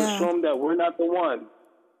 We got to show them that we're not the one.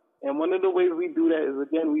 And one of the ways we do that is,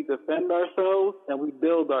 again, we defend ourselves and we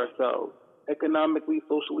build ourselves economically,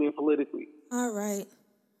 socially, and politically. All right.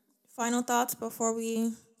 Final thoughts before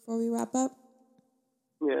we wrap up?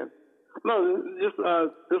 Yeah. No, just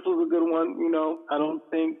this was a good one. I don't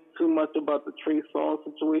think too much about the Trey Songz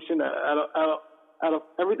situation. Out of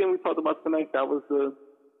everything we talked about tonight, that was the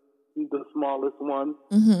smallest one.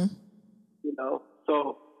 Mm-hmm.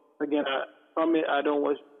 So again, from it, I don't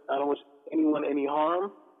wish anyone any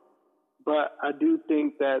harm, but I do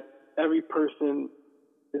think that every person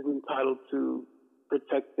is entitled to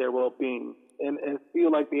protect their well-being and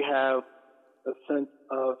feel like they have a sense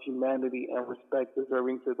of humanity and respect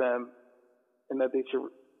deserving to them, and that they should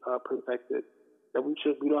protect it. That we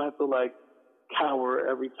don't have to like cower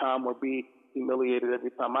every time or be humiliated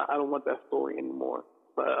every time. I don't want that story anymore.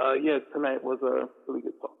 But tonight was a really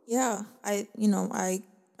good talk. Yeah,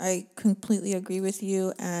 I completely agree with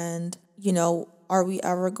you. And are we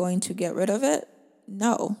ever going to get rid of it?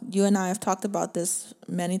 No. You and I have talked about this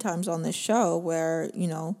many times on this show, where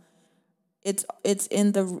it's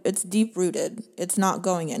deep rooted. It's not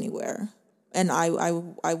going anywhere. And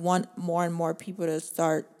I want more and more people to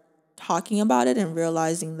start talking about it and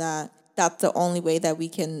realizing that that's the only way that we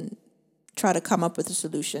can try to come up with a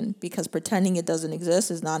solution, because pretending it doesn't exist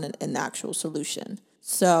is not an actual solution.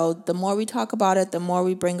 So the more we talk about it, the more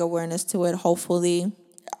we bring awareness to it. Hopefully,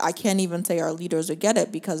 I can't even say our leaders will get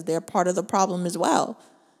it, because they're part of the problem as well.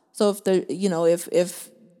 So if if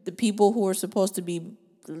the people who are supposed to be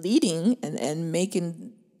leading and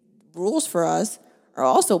making rules for us are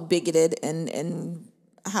also bigoted and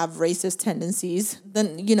have racist tendencies,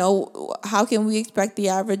 then how can we expect the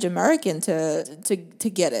average American to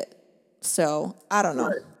get it? So I don't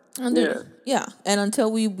know. Right. And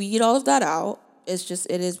until we weed all of that out, it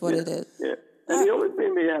is what it is. Yeah. And the only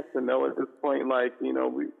thing they have to know at this point, like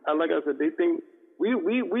I said, they think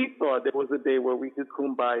we thought there was a day where we could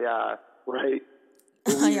kumbaya, right?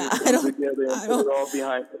 I don't. Together and put it all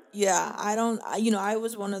behind us. Yeah, I don't. I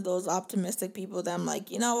was one of those optimistic people that I'm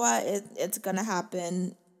like, you know what, it's gonna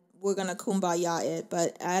happen. We're gonna kumbaya it,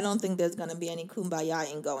 but I don't think there's gonna be any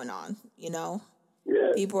kumbayaing going on. Yeah.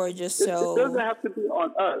 People are just It doesn't have to be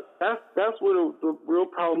on us. That's what the real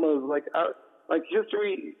problem is. Like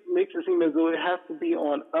history makes it seem as though it has to be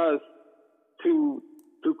on us to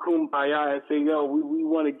kumbaya and say, yo, we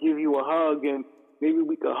want to give you a hug, and maybe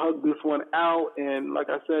we could hug this one out. And like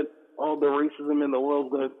I said, all the racism in the world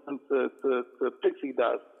is going to turn to pixie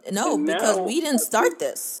dust. No, because we didn't start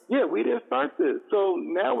this. Yeah, we didn't start this. So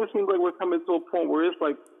now it seems like we're coming to a point where it's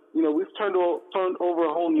like, we've turned over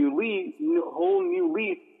a whole new leaf,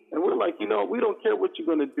 and we're like, we don't care what you're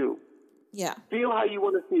going to do. Yeah. Feel how you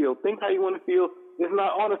want to feel. Think how you want to feel. It's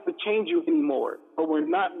not on us to change you anymore, but we're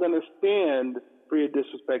not going to stand for your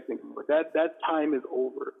disrespect anymore. That time is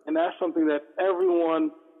over, and that's something that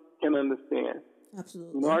everyone can understand.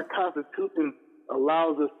 Absolutely. Our Constitution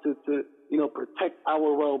allows us to protect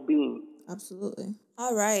our well-being. Absolutely.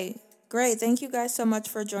 All right. Great. Thank you guys so much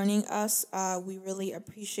for joining us. We really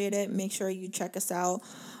appreciate it. Make sure you check us out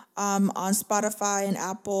on Spotify and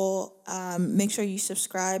Apple. Make sure you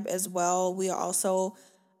subscribe as well. We are also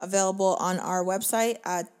available on our website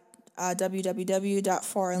at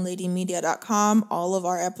www.foreignladymedia.com. All of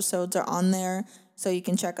our episodes are on there, so you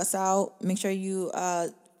can check us out. Make sure you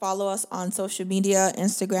follow us on social media,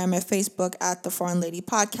 Instagram and Facebook at The Foreign Lady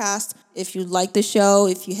Podcast. If you like the show,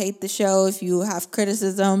 if you hate the show, if you have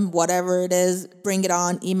criticism, whatever it is, bring it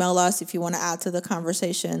on. Email us if you want to add to the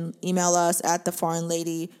conversation. Email us at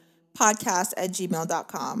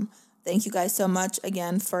theforeignladypodcast@gmail.com. Thank you guys so much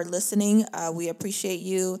again for listening. We appreciate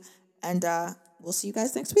you, and we'll see you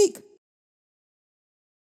guys next week.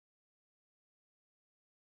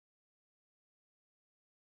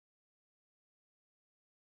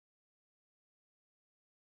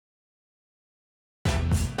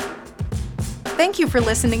 Thank you for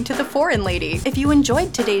listening to The Foreign Lady. If you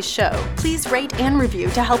enjoyed today's show, please rate and review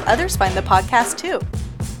to help others find the podcast too.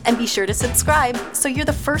 And be sure to subscribe so you're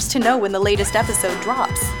the first to know when the latest episode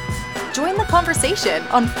drops. Join the conversation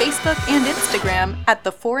on Facebook and Instagram at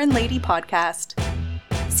The Foreign Lady Podcast.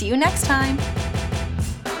 See you next time.